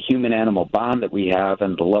impact the human-animal bond that we have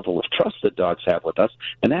and the level of trust that dogs have with us,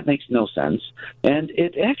 and that makes no sense. And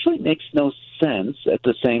it actually makes no sense at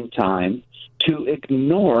the same time to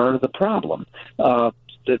ignore the problem.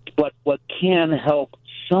 What can help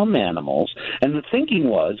some animals, and the thinking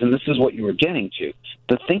was, and this is what you were getting to,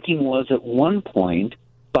 the thinking was at one point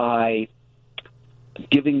by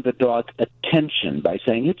giving the dog attention, by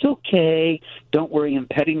saying, it's okay, don't worry, and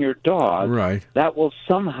petting your dog, right, that will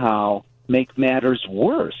somehow make matters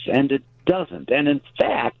worse, and it doesn't. And in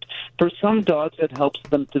fact, for some dogs, it helps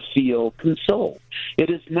them to feel consoled. It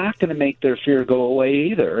is not going to make their fear go away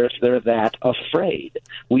either if they're that afraid.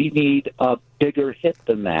 We need a bigger hit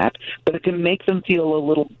than that, but it can make them feel a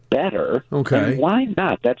little better. Okay. And why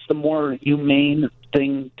not? That's the more humane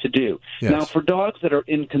thing to do. Yes. Now, for dogs that are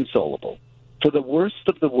inconsolable, for the worst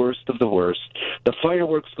of the worst of the worst, the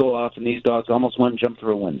fireworks go off and these dogs almost want to jump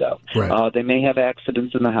through a window. Right. They may have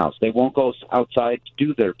accidents in the house. They won't go outside to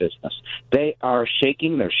do their business. They are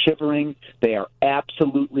shaking. They're shivering. They are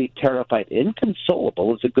absolutely terrified.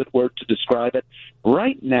 Inconsolable is a good word to describe it.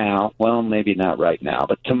 Right now, well, maybe not right now,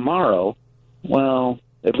 but tomorrow, well,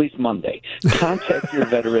 at least Monday, contact your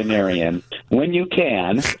veterinarian when you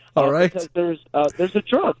can. All right. Because there's a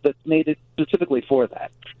drug that's made it specifically for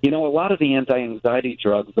that. You know, a lot of the anti-anxiety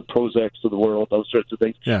drugs, the Prozacs of the world, those sorts of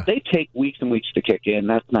things, they take weeks and weeks to kick in.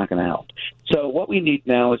 That's not going to help. So what we need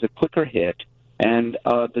now is a quicker hit, and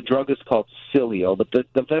the drug is called Cilio, but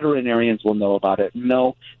the veterinarians will know about it and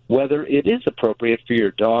know whether it is appropriate for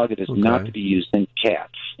your dog. It is not to be used in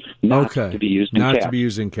cats. Not to be used in cats. To be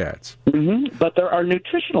used in cats. Mm-hmm. But there are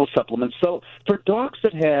nutritional supplements. So for dogs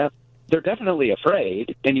that they're definitely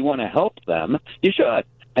afraid and you want to help them, you should.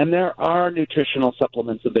 And there are nutritional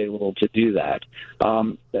supplements available to do that.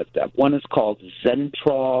 That one is called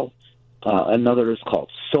Zentrol. Another is called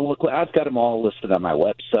Soliquin. I've got them all listed on my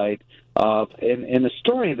website. In the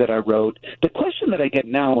story that I wrote, the question that I get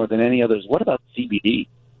now more than any other is, what about CBD?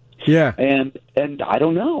 Yeah. And I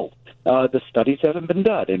don't know. The studies haven't been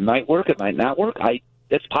done. It might work. It might not work.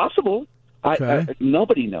 It's possible.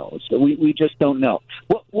 Nobody knows. We just don't know.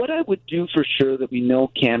 What I would do for sure that we know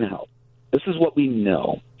can help. This is what we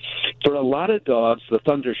know. For a lot of dogs, the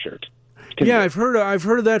Thundershirt. I've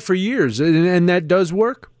heard of that for years, and that does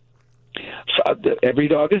work. Every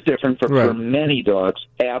dog is different. For many dogs,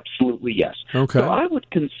 absolutely yes. Okay. So I would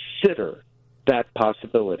consider that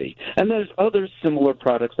possibility. And there's other similar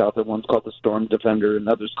products out there. One's called the Storm Defender, and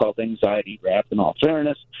others called Anxiety Wrap. In all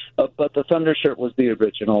fairness, but the Thundershirt was the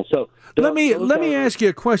original. So let me ask you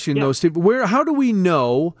a question though, Steve. How do we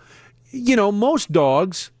know? You know, most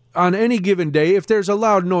dogs on any given day, if there's a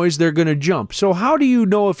loud noise, they're going to jump. So how do you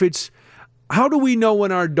know how do we know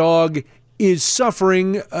when our dog is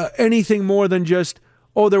suffering anything more than just,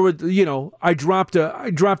 I dropped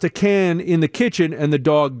a can in the kitchen and the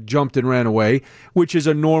dog jumped and ran away, which is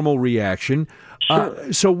a normal reaction.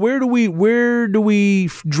 Sure. So where do we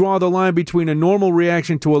draw the line between a normal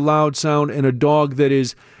reaction to a loud sound and a dog that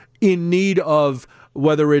is in need of,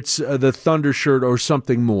 whether it's the Thundershirt or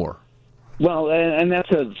something more? Well, and that's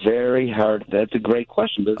a great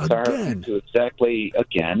question, but it's a hard thing to exactly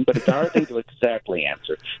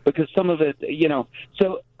answer, because some of it,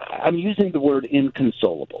 so I'm using the word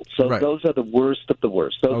inconsolable. So those are the worst of the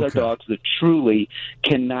worst. Those are dogs that truly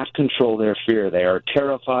cannot control their fear. They are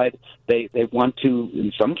terrified. They want to,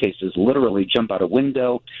 in some cases, literally jump out a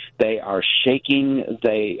window. They are shaking.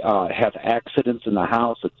 They have accidents in the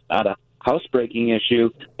house. It's not a housebreaking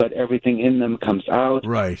issue, but everything in them comes out.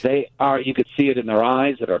 Right. You could see it in their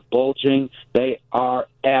eyes that are bulging. They are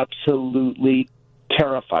absolutely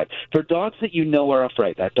terrified. For dogs that are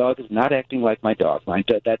afraid, that dog is not acting like my dog.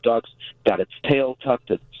 That dog's got its tail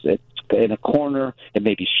tucked, it's in a corner, it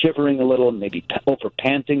may be shivering a little, maybe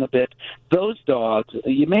over-panting a bit. Those dogs,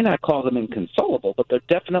 you may not call them inconsolable, but they're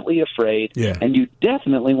definitely afraid, and you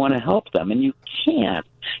definitely want to help them, and you can't.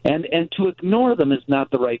 And to ignore them is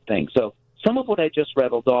not the right thing. So some of what I just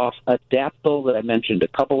rattled off, Adaptil that I mentioned a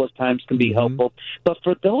couple of times, can be helpful. But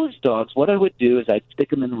for those dogs, what I would do is I'd stick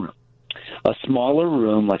them in a room. A smaller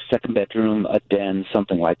room, like second bedroom, a den,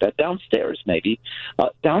 something like that. Downstairs, maybe.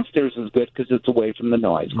 Downstairs is good because it's away from the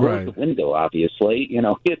noise. Close the window, obviously.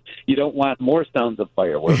 You don't want more sounds of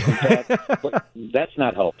fireworks. But that's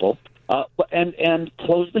not helpful. And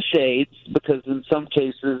close the shades, because in some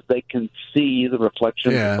cases they can see the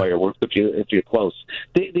reflection of the fireworks if you're close.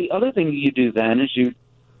 The other thing you do then is you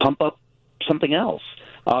pump up something else.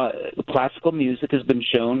 Classical music has been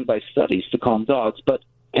shown by studies to calm dogs,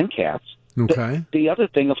 and cats. Okay. The other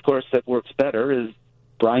thing, of course, that works better is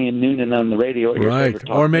Brian Noonan on the radio. Right.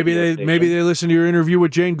 Or maybe they listen to your interview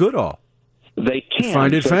with Jane Goodall. They can.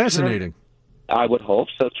 Find it fascinating. I would hope.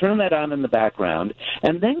 So turn that on in the background,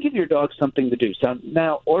 and then give your dog something to do.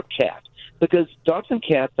 Or cat, because dogs and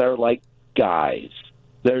cats are like guys.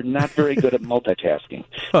 They're not very good at multitasking.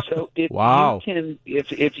 So if Wow. you can,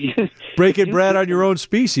 if you Breaking bread on your own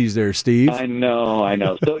species there, Steve. I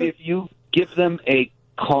know. So if you give them a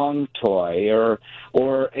Kong toy or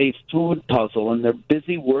a food puzzle and they're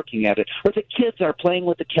busy working at it, or the kids are playing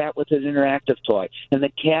with the cat with an interactive toy and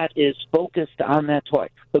the cat is focused on that toy,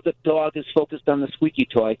 but the dog is focused on the squeaky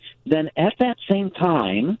toy, then at that same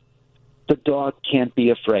time, the dog can't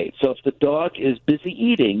be afraid. So if the dog is busy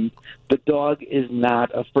eating, the dog is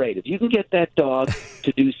not afraid. If you can get that dog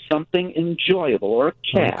to do something enjoyable, or a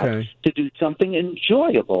cat to do something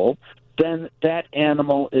enjoyable, then that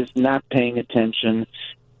animal is not paying attention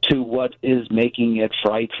to what is making it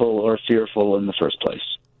frightful or fearful in the first place.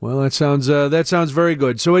 Well, that sounds very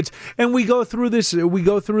good. So and we go through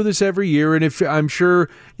this every year. And I'm sure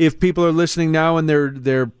if people are listening now and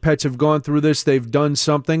their pets have gone through this, they've done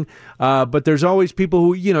something. But there's always people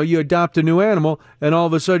who, you adopt a new animal and all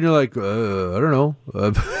of a sudden you're like, I don't know,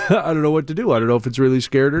 I don't know what to do. I don't know if it's really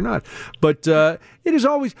scared or not. But it is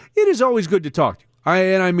always good to talk to you.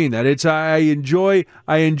 I mean that. I enjoy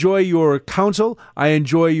your counsel. I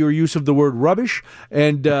enjoy your use of the word rubbish,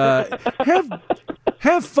 and have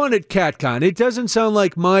fun at CatCon. It doesn't sound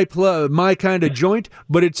like my kind of joint,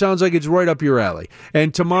 but it sounds like it's right up your alley.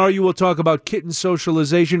 And tomorrow you will talk about kitten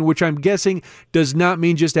socialization, which I'm guessing does not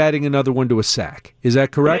mean just adding another one to a sack. Is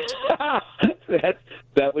that correct?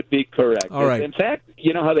 That would be correct. All right. In fact,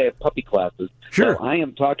 you know how they have puppy classes? Sure. Well, I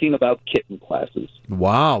am talking about kitten classes.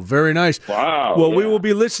 Wow, very nice. Wow. Well, we will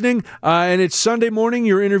be listening, and it's Sunday morning.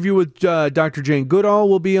 Your interview with Dr. Jane Goodall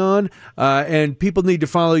will be on, and people need to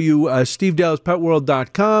follow you,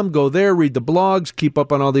 SteveDallasPetWorld.com. Go there, read the blogs, keep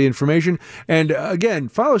up on all the information. And, again,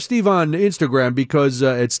 follow Steve on Instagram because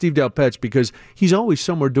at Steve Dale Pets, because he's always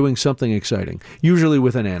somewhere doing something exciting, usually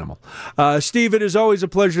with an animal. Steve, it is always a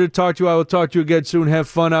pleasure to talk to you. I will talk to you again soon. Have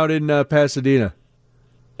fun out in Pasadena.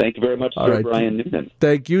 Thank you very much, All sir, right. Brian Newman.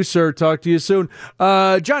 Thank you, sir. Talk to you soon.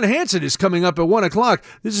 John Hanson is coming up at 1 o'clock.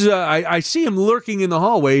 This is I see him lurking in the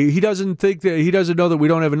hallway. He doesn't know that we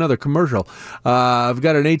don't have another commercial. I've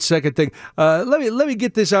got an 8-second thing. Let me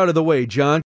get this out of the way, John.